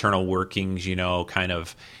showing the internal workings, kind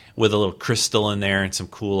of with a little crystal in there and some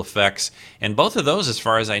cool effects. And both of those, as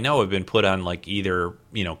far as I know, have been put on either,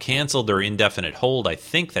 canceled or indefinite hold. I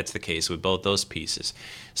think that's the case with both those pieces.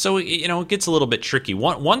 So, it gets a little bit tricky.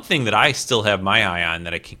 One thing that I still have my eye on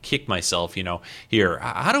that I can kick myself, here,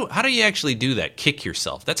 how do you actually do that? Kick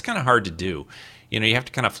yourself. That's kind of hard to do. You have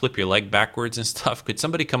to kind of flip your leg backwards and stuff. Could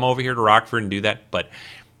somebody come over here to Rockford and do that? But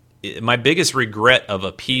my biggest regret of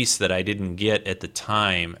a piece that I didn't get at the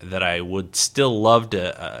time that I would still love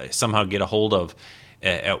to somehow get a hold of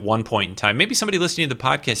at one point in time. Maybe somebody listening to the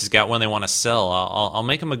podcast has got one they want to sell. I'll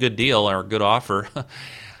make them a good deal or a good offer.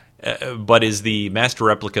 But is the Master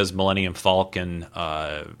Replicas Millennium Falcon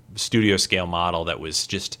studio scale model that was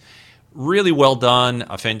just really well done,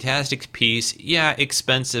 a fantastic piece. Yeah,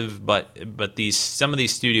 expensive, but some of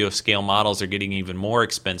these studio scale models are getting even more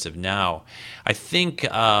expensive now. I think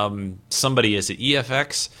somebody is at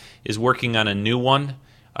EFX is working on a new one,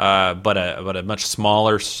 but a much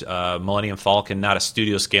smaller Millennium Falcon, not a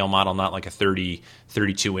studio scale model, not like a 32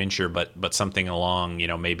 incher, but something along,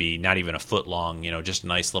 maybe not even a foot long, just a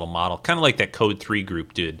nice little model, kind of like that Code 3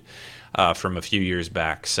 group did from a few years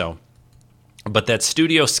back. So. But that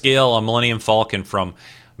studio scale Millennium Falcon from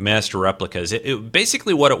Master Replicas, it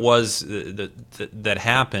basically what it was that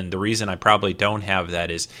happened, the reason I probably don't have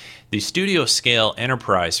that is the studio scale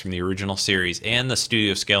Enterprise from the original series and the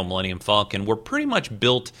studio scale Millennium Falcon were pretty much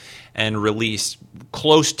built and released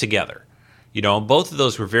close together. Both of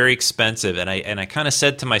those were very expensive, and I kind of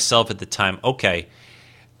said to myself at the time, okay,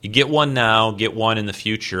 you get one now, get one in the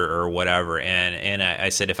future or whatever. And I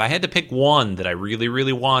said if I had to pick one that I really,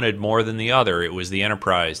 really wanted more than the other, it was the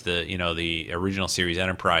Enterprise, the original series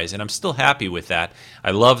Enterprise. And I'm still happy with that. I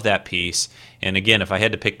love that piece. And again, if I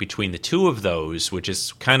had to pick between the two of those, which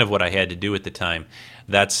is kind of what I had to do at the time,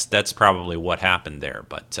 that's probably what happened there.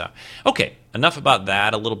 But okay, enough about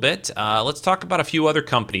that a little bit. Let's talk about a few other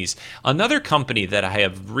companies. Another company that I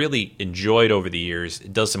have really enjoyed over the years,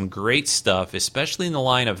 does some great stuff, especially in the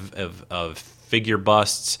line of figure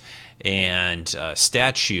busts and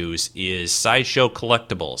statues, is Sideshow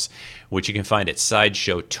Collectibles, which you can find at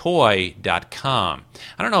SideshowToy.com.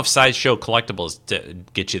 I don't know if Sideshow Collectibles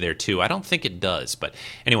get you there too. I don't think it does. But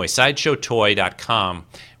anyway, SideshowToy.com,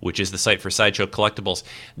 which is the site for Sideshow Collectibles,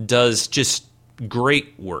 does just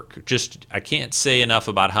great work. I can't say enough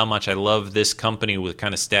about how much I love this company with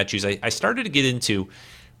kind of statues. I started to get into,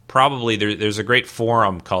 probably, there's a great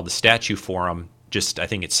forum called the Statue Forum. I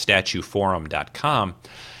think it's StatueForum.com.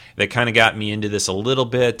 That kind of got me into this a little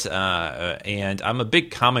bit, and I'm a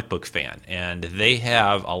big comic book fan, and they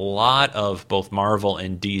have a lot of both Marvel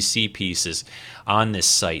and DC pieces on this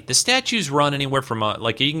site. The statues run anywhere from,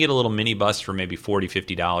 you can get a little mini bust for maybe $40,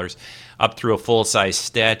 $50, up through a full-size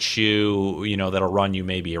statue, that'll run you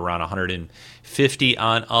maybe around $150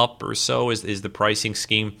 on up or so is the pricing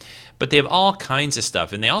scheme. But they have all kinds of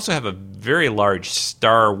stuff, and they also have a very large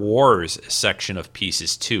Star Wars section of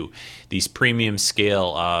pieces too. These premium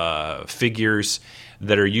scale figures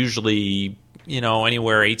that are usually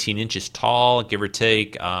anywhere 18 inches tall, give or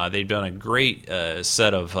take. They've done a great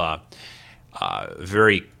set of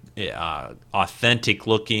very authentic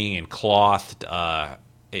looking and clothed. I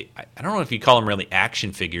don't know if you call them really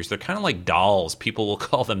action figures. They're kind of like dolls. People will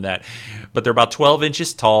call them that. But they're about 12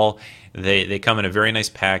 inches tall. They come in a very nice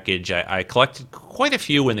package. I collected quite a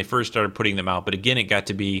few when they first started putting them out. But again, it got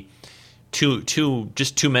to be too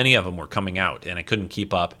many of them were coming out, and I couldn't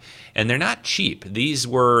keep up. And they're not cheap. They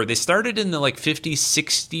started in the $50,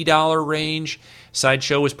 $60 range.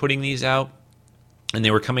 Sideshow was putting these out. And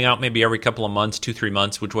they were coming out maybe every couple of months, 2-3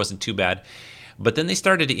 months, which wasn't too bad. But then they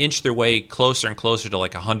started to inch their way closer and closer to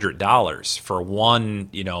like $100 for one,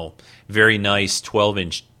 very nice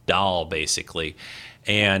 12-inch doll, basically.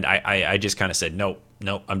 And I just kind of said, nope,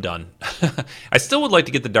 I'm done. I still would like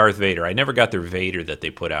to get the Darth Vader. I never got their Vader that they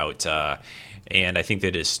put out. And I think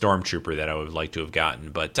that is Stormtrooper that I would like to have gotten.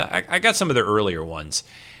 But I got some of their earlier ones.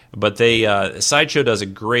 But Sideshow does a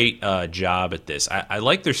great job at this. I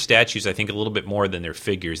like their statues, I think, a little bit more than their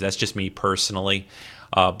figures. That's just me personally.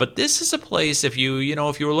 But this is a place, if you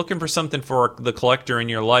were looking for something for the collector in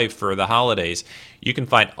your life for the holidays, you can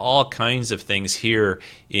find all kinds of things here.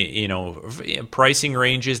 Pricing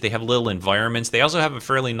ranges. They have little environments. They also have a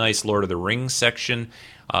fairly nice Lord of the Rings section,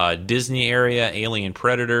 Disney area, Alien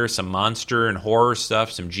Predator, some monster and horror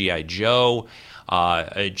stuff, some G.I. Joe.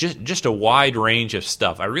 Just a wide range of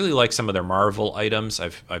stuff. I really like some of their Marvel items.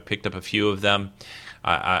 I've picked up a few of them.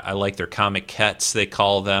 I like their comic-kettes, they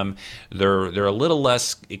call them. They're a little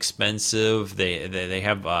less expensive. They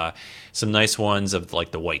have some nice ones of like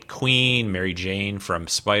the White Queen, Mary Jane from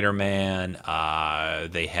Spider-Man.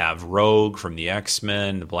 They have Rogue from the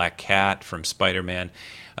X-Men, the Black Cat from Spider-Man.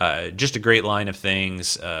 Just a great line of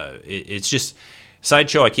things. It's just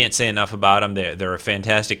Sideshow, I can't say enough about them. They're a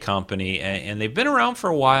fantastic company, and they've been around for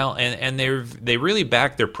a while, and they really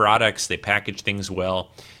back their products. They package things well.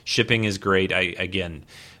 Shipping is great.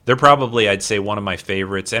 They're probably, I'd say, one of my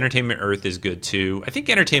favorites. Entertainment Earth is good too. I think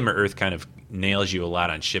Entertainment Earth kind of nails you a lot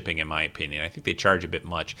on shipping, in my opinion. I think they charge a bit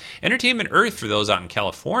much. Entertainment Earth, for those out in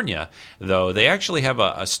California, though, they actually have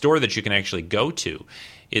a store that you can actually go to.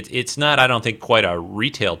 It's not, I don't think, quite a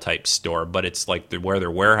retail type store, but it's like where their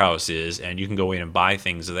warehouse is, and you can go in and buy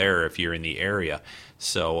things there if you're in the area.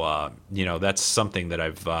 So, that's something that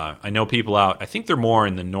I know people out. I think they're more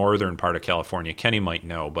in the northern part of California. Kenny might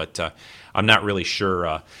know, but I'm not really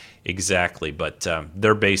sure exactly. But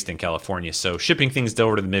they're based in California. So shipping things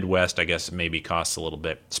over to the Midwest, I guess, maybe costs a little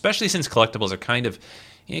bit, especially since collectibles are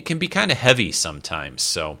it can be kind of heavy sometimes.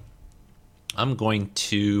 So I'm going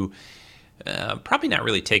to probably not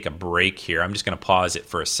really take a break here. I'm just going to pause it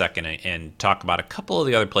for a second and talk about a couple of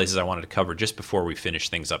the other places I wanted to cover just before we finish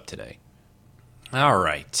things up today. All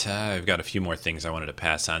right, I've got a few more things I wanted to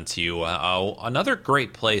pass on to you. Another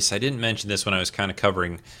great place, I didn't mention this when I was kind of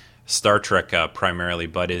covering Star Trek primarily,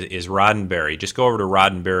 but is Roddenberry. Just go over to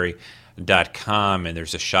Roddenberry.com, and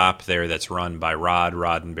there's a shop there that's run by Rod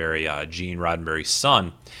Roddenberry, Gene Roddenberry's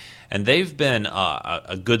son. And they've been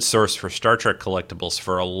a good source for Star Trek collectibles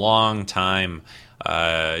for a long time.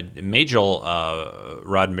 Majel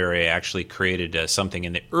Roddenberry actually created something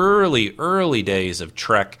in the early days of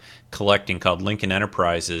Trek collecting called Lincoln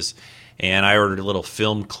Enterprises, and I ordered little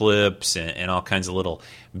film clips and all kinds of little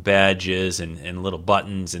badges and little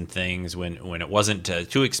buttons and things when it wasn't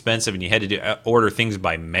too expensive and you had to order things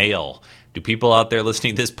by mail. Do people out there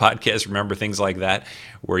listening to this podcast remember things like that,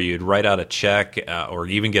 where you'd write out a check or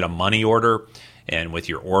even get a money order and with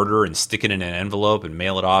your order and stick it in an envelope and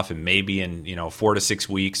mail it off, and maybe in 4 to 6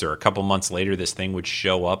 weeks or a couple months later this thing would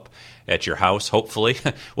show up at your house, hopefully?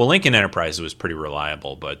 Well, Lincoln Enterprises was pretty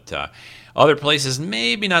reliable, but other places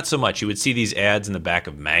maybe not so much. You would see these ads in the back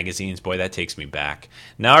of magazines. Boy, that takes me back.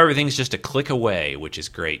 Now everything's just a click away, which is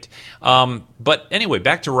great. But anyway,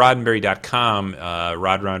 back to Roddenberry.com,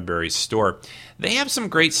 Rod Roddenberry's store. They have some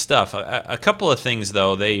great stuff. A couple of things,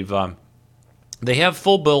 though. They have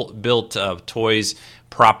full built toys,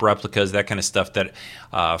 prop replicas, that kind of stuff that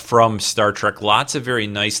from Star Trek. Lots of very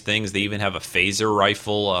nice things. They even have a phaser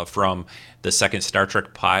rifle from the second Star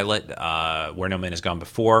Trek pilot, Where No Man Has Gone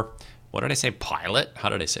Before. What did I say? Pilot? How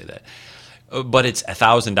did I say that? But it's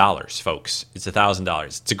 $1,000, folks. It's $1,000.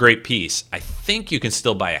 It's a great piece. I think you can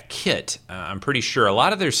still buy a kit. I'm pretty sure. A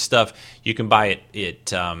lot of their stuff, you can buy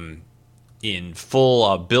it in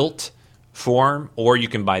full built form, or you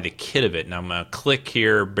can buy the kit of it. And I'm going to click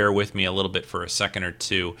here. Bear with me a little bit for a second or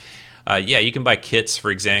two. You can buy kits,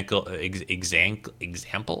 for example.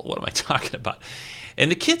 What am I talking about? And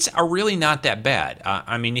the kits are really not that bad.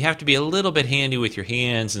 You have to be a little bit handy with your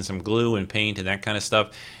hands and some glue and paint and that kind of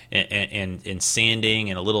stuff, and sanding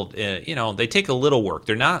and a little. They take a little work.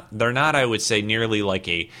 They're not. I would say nearly like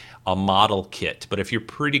a model kit. But if you're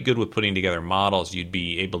pretty good with putting together models, you'd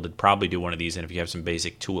be able to probably do one of these, and if you have some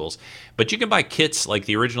basic tools. But you can buy kits like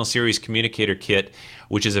the original series communicator kit,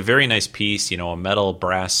 which is a very nice piece, a metal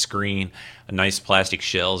brass screen, a nice plastic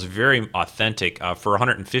shells, very authentic, for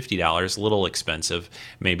 $150, a little expensive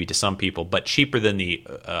maybe to some people, but cheaper than the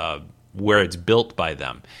where it's built by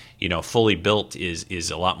them. Fully built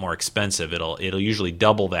is a lot more expensive. It'll usually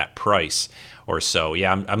double that price or so.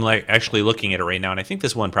 Yeah, I'm actually looking at it right now, and I think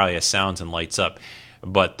this one probably has sounds and lights up.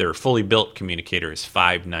 But their fully built communicator is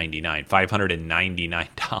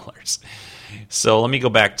 $599. So let me go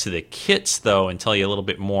back to the kits, though, and tell you a little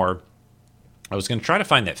bit more. I was going to try to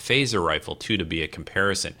find that phaser rifle, too, to be a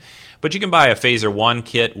comparison. But you can buy a Phaser 1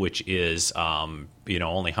 kit, which is,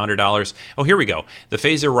 only $100. Oh, here we go. The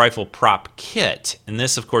Phaser Rifle Prop Kit. And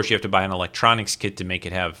this, of course, you have to buy an electronics kit to make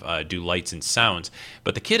it have do lights and sounds.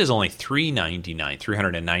 But the kit is only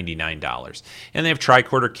 $399. And they have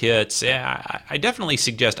tricorder kits. Yeah, I definitely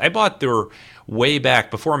suggest. I bought their way back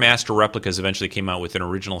before Master Replicas eventually came out with an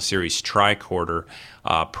original series tricorder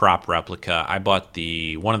prop replica. I bought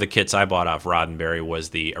one of the kits I bought off Roddenberry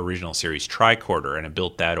was the original series tricorder, and I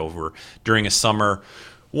built that over during a summer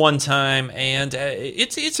one time, and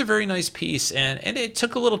it's a very nice piece, and it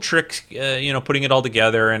took a little trick, putting it all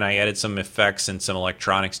together, and I added some effects and some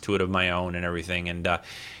electronics to it of my own and everything, and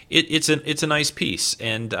it's a nice piece,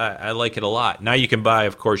 and I like it a lot. Now you can buy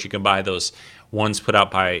those ones put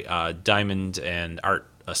out by Diamond and Art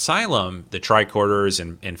Asylum, the tricorders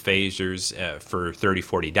and phasers for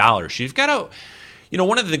 $30-$40. You've got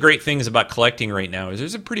one of the great things about collecting right now is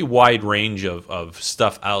there's a pretty wide range of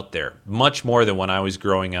stuff out there, much more than when I was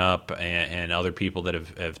growing up and other people that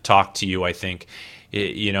have talked to you, I think.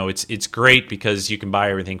 It's great because you can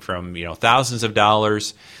buy everything from, thousands of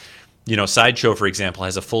dollars. Sideshow, for example,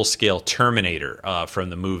 has a full-scale Terminator from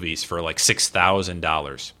the movies for like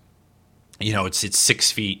 $6,000. It's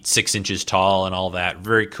 6 feet, 6 inches tall and all that.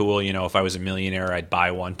 Very cool. If I was a millionaire, I'd buy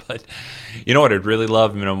one. But you know what I'd really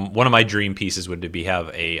love? One of my dream pieces would be have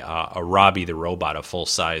a Robbie the Robot, a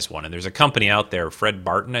full-size one. And there's a company out there, Fred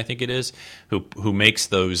Barton, I think it is, who makes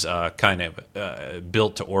those kind of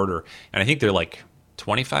built to order. And I think they're like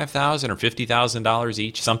 $25,000 or $50,000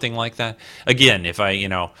 each, something like that. Again, if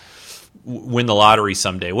I, win the lottery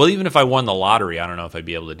someday. Well, even if I won the lottery, I don't know if I'd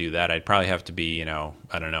be able to do that. I'd probably have to be,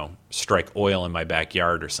 I don't know, strike oil in my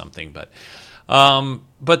backyard or something. But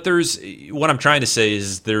there's, what I'm trying to say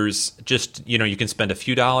is there's just, you can spend a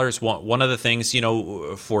few dollars. One of the things,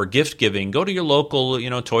 for gift giving, go to your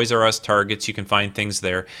local, Toys R Us, Targets. You can find things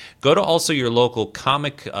there. Go to also your local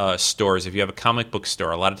comic stores. If you have a comic book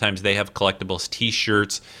store, a lot of times they have collectibles,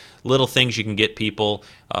 T-shirts, little things you can get people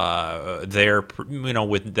there,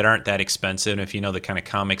 that aren't that expensive. And if you know the kind of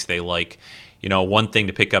comics they like, one thing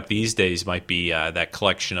to pick up these days might be that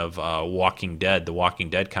collection of the Walking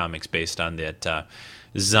Dead comics based on that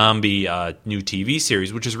zombie new TV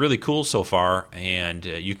series, which is really cool so far. And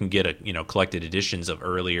you can get collected editions of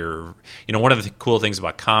earlier. One of the cool things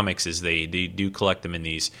about comics is they do collect them in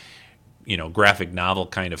these graphic novel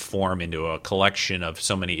kind of form into a collection of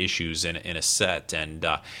so many issues in a set. And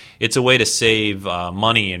it's a way to save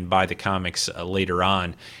money and buy the comics later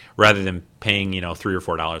on rather than paying, $3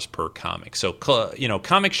 or $4 per comic. So,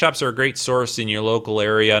 comic shops are a great source in your local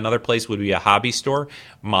area. Another place would be a hobby store.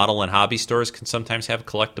 Model and hobby stores can sometimes have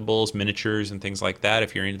collectibles, miniatures, and things like that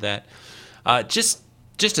if you're into that. Just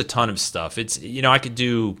a ton of stuff. It's, I could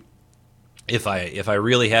do... If I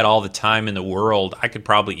really had all the time in the world, I could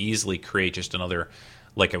probably easily create just another,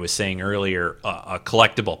 like I was saying earlier, a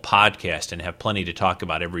collectible podcast and have plenty to talk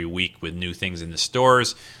about every week with new things in the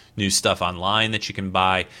stores, new stuff online that you can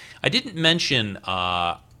buy. I didn't mention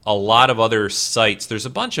a lot of other sites. There's a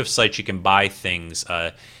bunch of sites you can buy things.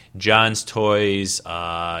 John's Toys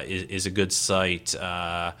is a good site.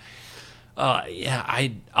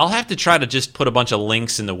 I'll have to try to just put a bunch of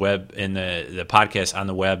links in the web, in the podcast on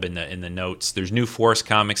the web, in the notes. There's New Force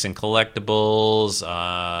Comics and Collectibles,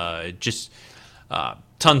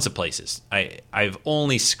 tons of places. I've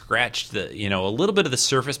only scratched a little bit of the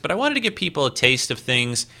surface, but I wanted to give people a taste of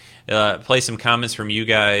things, play some comments from you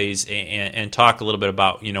guys, and talk a little bit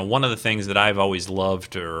about one of the things that I've always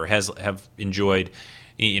loved or have enjoyed,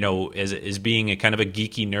 as being a kind of a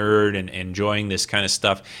geeky nerd and enjoying this kind of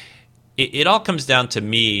stuff. It all comes down to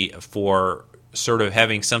me for sort of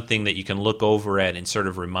having something that you can look over at and sort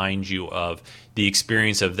of remind you of the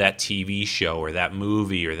experience of that TV show or that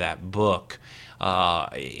movie or that book,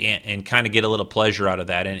 and kind of get a little pleasure out of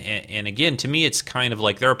that. And again, to me, it's kind of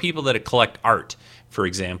like there are people that collect art, for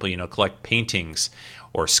example, collect paintings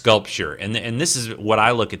or sculpture. And this is what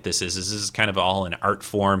I look at this as. This is kind of all an art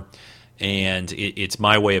form. And it's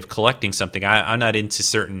my way of collecting something. I'm not into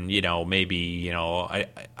certain, maybe,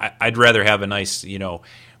 I'd rather have a nice,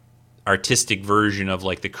 artistic version of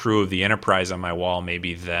like the crew of the Enterprise on my wall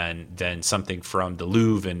maybe than something from the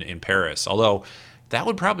Louvre in Paris. Although that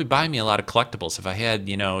would probably buy me a lot of collectibles if I had,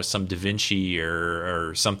 some Da Vinci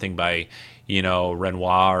or something by,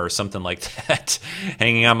 Renoir or something like that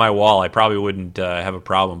hanging on my wall. I probably wouldn't have a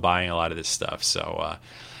problem buying a lot of this stuff. So,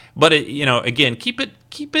 but again, keep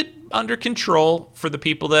it under control for the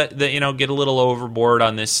people that get a little overboard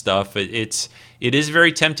on this stuff. It is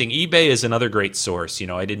very tempting. eBay is another great source.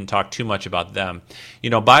 I didn't talk too much about them.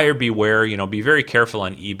 Buyer beware. Be very careful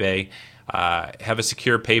on eBay. Have a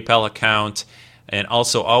secure PayPal account, and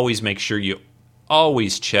also always make sure you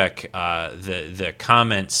always check the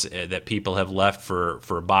comments that people have left for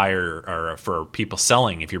a buyer or for people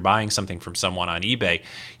selling. If you're buying something from someone on eBay,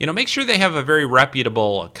 make sure they have a very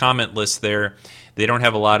reputable comment list there. They don't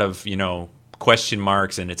have a lot of, question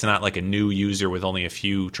marks, and it's not like a new user with only a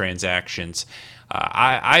few transactions.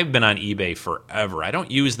 I've been on eBay forever. I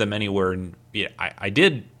don't use them anywhere. I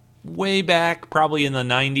did way back, probably in the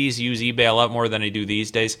 90s, use eBay a lot more than I do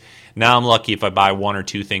these days. Now I'm lucky if I buy one or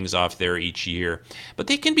two things off there each year. But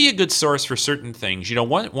they can be a good source for certain things.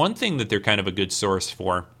 One thing that they're kind of a good source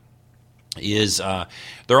for is there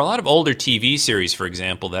are a lot of older TV series, for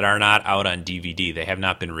example, that are not out on DVD. They have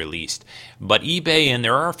not been released. But eBay, and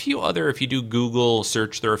there are a few other, if you do Google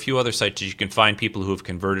search, there are a few other sites that you can find people who have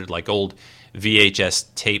converted like old VHS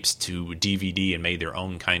tapes to DVD and made their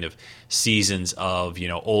own kind of seasons of,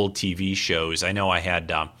 old TV shows. I know I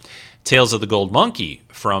had Tales of the Gold Monkey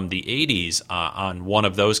from the 80s on one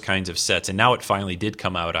of those kinds of sets, and now it finally did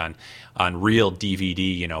come out on real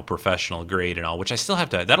DVD, professional grade and all, which I still have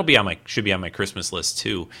to. That'll be should be on my Christmas list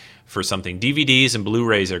too for something. DVDs and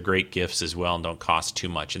Blu-rays are great gifts as well and don't cost too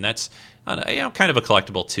much, and that's kind of a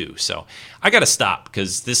collectible too. So I got to stop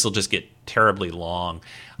because this will just get terribly long.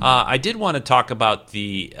 I did want to talk about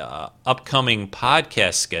the upcoming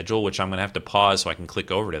podcast schedule, which I'm going to have to pause so I can click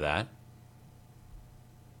over to that.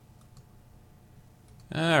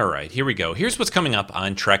 All right, here we go. Here's what's coming up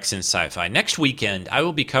on Treks in Sci-Fi. Next weekend, I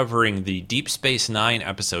will be covering the Deep Space Nine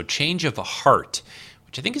episode, Change of Heart,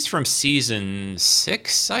 which I think is from season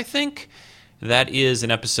 6, I think. That is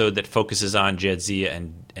an episode that focuses on Jadzia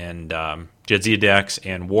and Jadzia Dax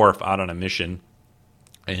and Worf out on a mission,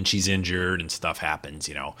 and she's injured and stuff happens,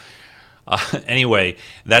 you know. Anyway,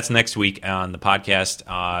 that's next week on the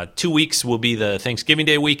podcast. 2 weeks will be the Thanksgiving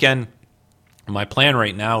Day weekend. My plan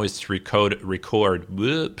right now is to record.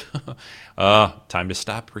 Time to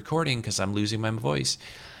stop recording because I'm losing my voice.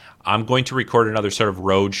 I'm going to record another sort of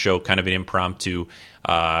road show, kind of an impromptu,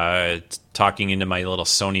 talking into my little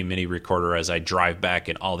Sony mini recorder as I drive back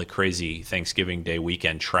in all the crazy Thanksgiving Day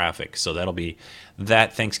weekend traffic. So that'll be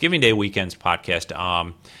that Thanksgiving Day weekend's podcast.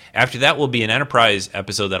 After that will be an Enterprise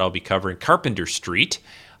episode that I'll be covering Carpenter Street.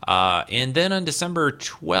 And then on December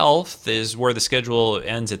 12th is where the schedule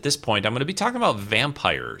ends at this point. I'm going to be talking about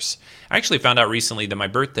vampires. I actually found out recently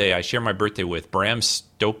that I share my birthday with Bram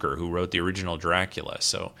Stoker, who wrote the original Dracula.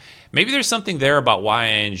 So maybe there's something there about why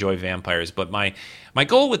I enjoy vampires. But my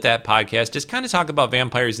goal with that podcast is kind of talk about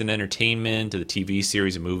vampires in entertainment, the TV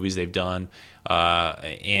series and movies they've done,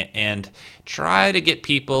 and try to get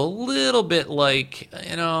people a little bit like,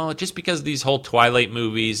 you know, just because of these whole Twilight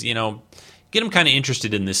movies, you know, get them kind of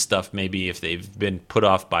interested in this stuff, maybe if they've been put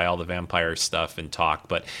off by all the vampire stuff and talk.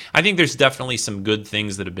 But I think there's definitely some good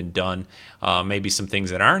things that have been done, maybe some things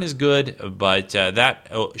that aren't as good, but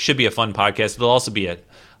that should be a fun podcast. It'll also be a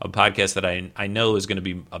podcast that I know is going to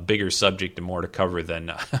be a bigger subject and more to cover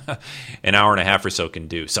than an hour and a half or so can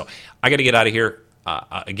do. So I got to get out of here.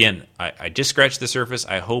 Again, I just scratched the surface.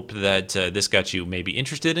 I hope that this got you maybe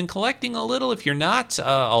interested in collecting a little if you're not,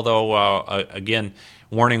 although, again,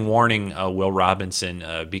 warning, Will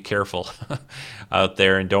Robinson, be careful out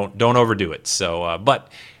there and don't overdo it. So,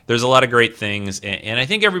 but there's a lot of great things, and I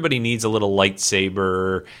think everybody needs a little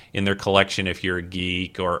lightsaber in their collection if you're a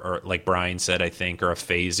geek, or like Brian said, I think, or a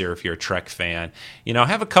phaser if you're a Trek fan. You know,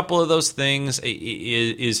 have a couple of those things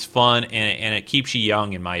is fun, and it keeps you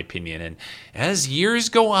young, in my opinion. And as years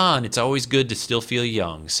go on, it's always good to still feel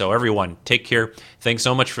young. So everyone, take care. Thanks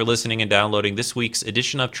so much for listening and downloading this week's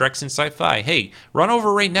edition of Treks in Sci-Fi. Hey, run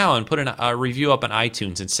over right now and put a review up on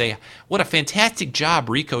iTunes and say what a fantastic job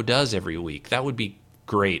Rico does every week. That would be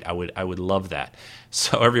great. I would love that.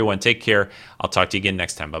 So everyone, take care. I'll talk to you again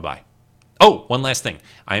next time. Bye-bye. Oh, one last thing.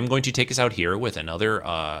 I am going to take us out here with another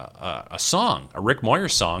a song, a Rick Moyer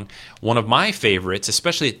song, one of my favorites,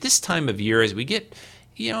 especially at this time of year as we get,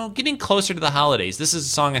 you know, getting closer to the holidays. This is a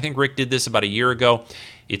song, I think Rick did this about a year ago.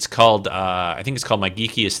 It's called, I think it's called My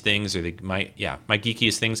Geekiest Things, or My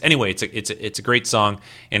Geekiest Things. Anyway, it's a great song,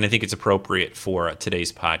 and I think it's appropriate for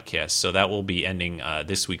today's podcast. So that will be ending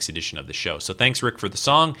this week's edition of the show. So thanks, Rick, for the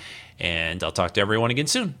song, and I'll talk to everyone again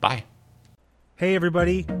soon. Bye. Hey,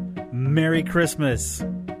 everybody. Merry Christmas.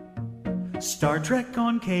 Star Trek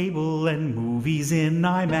on cable and movies in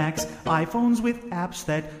IMAX, iPhones with apps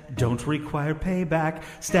that don't require payback,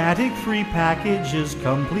 static-free packages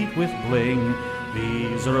complete with bling.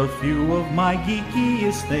 These are a few of my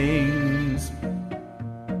geekiest things.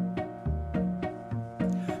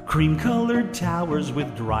 Cream-colored towers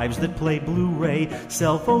with drives that play Blu-ray,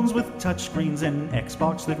 cell phones with touchscreens and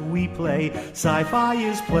Xbox that we play. Sci-fi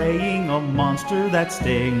is playing a monster that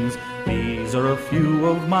stings. These are a few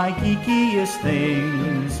of my geekiest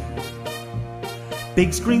things.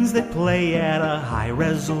 Big screens that play at a high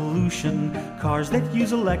resolution, cars that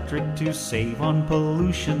use electric to save on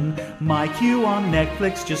pollution. My queue on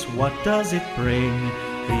Netflix, just what does it bring?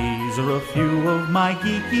 These are a few of my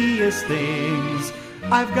geekiest things.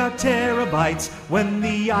 I've got terabytes when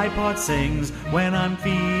the iPod sings. When I'm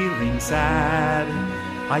feeling sad,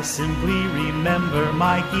 I simply remember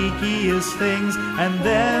my geekiest things, and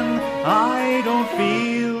then I don't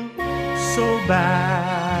feel so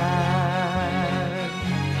bad.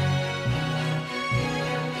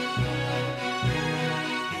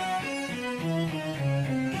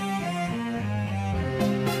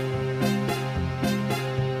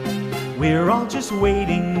 We're all just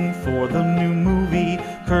waiting for the new movie.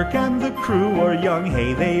 Kirk and the crew are young,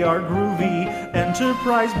 hey, they are groovy.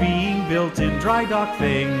 Enterprise being built in dry dock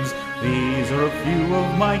things. These are a few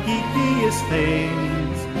of my geekiest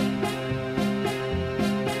things.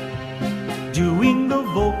 Doing the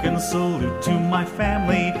Vulcan salute to my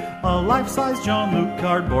family. A life-size Jean-Luc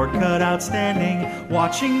cardboard cutout standing.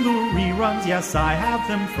 Watching the reruns, yes, I have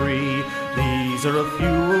them free. These are a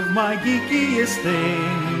few of my geekiest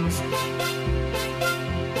things.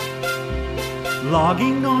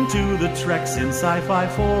 Logging on to the Treks in Sci-Fi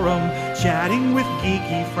forum, chatting with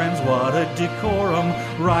geeky friends, what a decorum.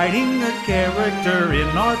 Writing a character in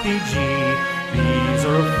RPG. These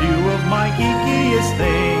are a few of my geekiest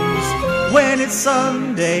things. When it's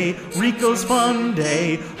Sunday, Rico's Fun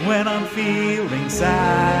Day. When I'm feeling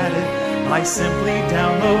sad, I simply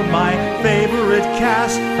download my favorite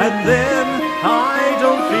cast, and then I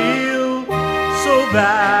don't feel so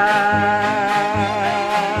bad.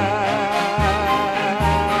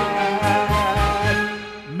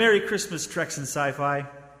 Merry Christmas, Treks and Sci-Fi.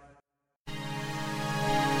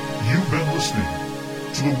 You've been listening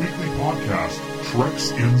to the weekly podcast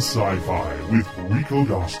Treks in Sci-Fi with Rico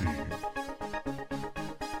Dosti.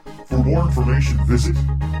 For more information, visit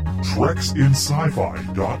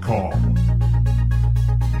treksinsci-fi.com.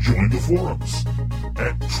 Join the forums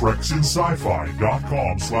at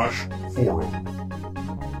treksinsci-fi.com/forum.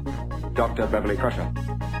 Dr. Beverly Crusher,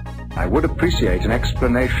 I would appreciate an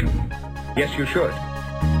explanation. Yes, you should. Do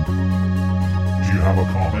you have a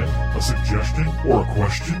comment, a suggestion, or a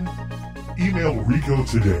question? Email Rico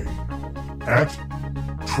today at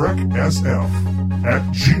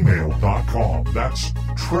treksf@gmail.com. That's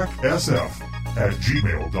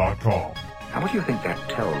treksf@gmail.com. Now, what do you think that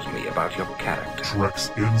tells me about your character? Treks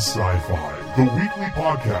in Sci-Fi, the weekly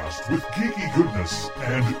podcast with geeky goodness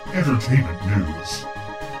and entertainment news.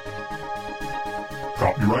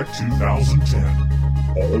 Copyright 2010.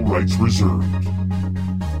 All rights reserved.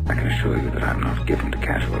 I can assure you that I'm not given to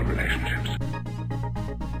casual relationships.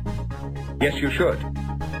 Yes, you should.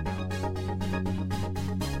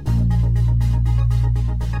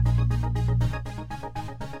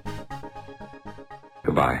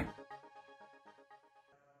 Goodbye.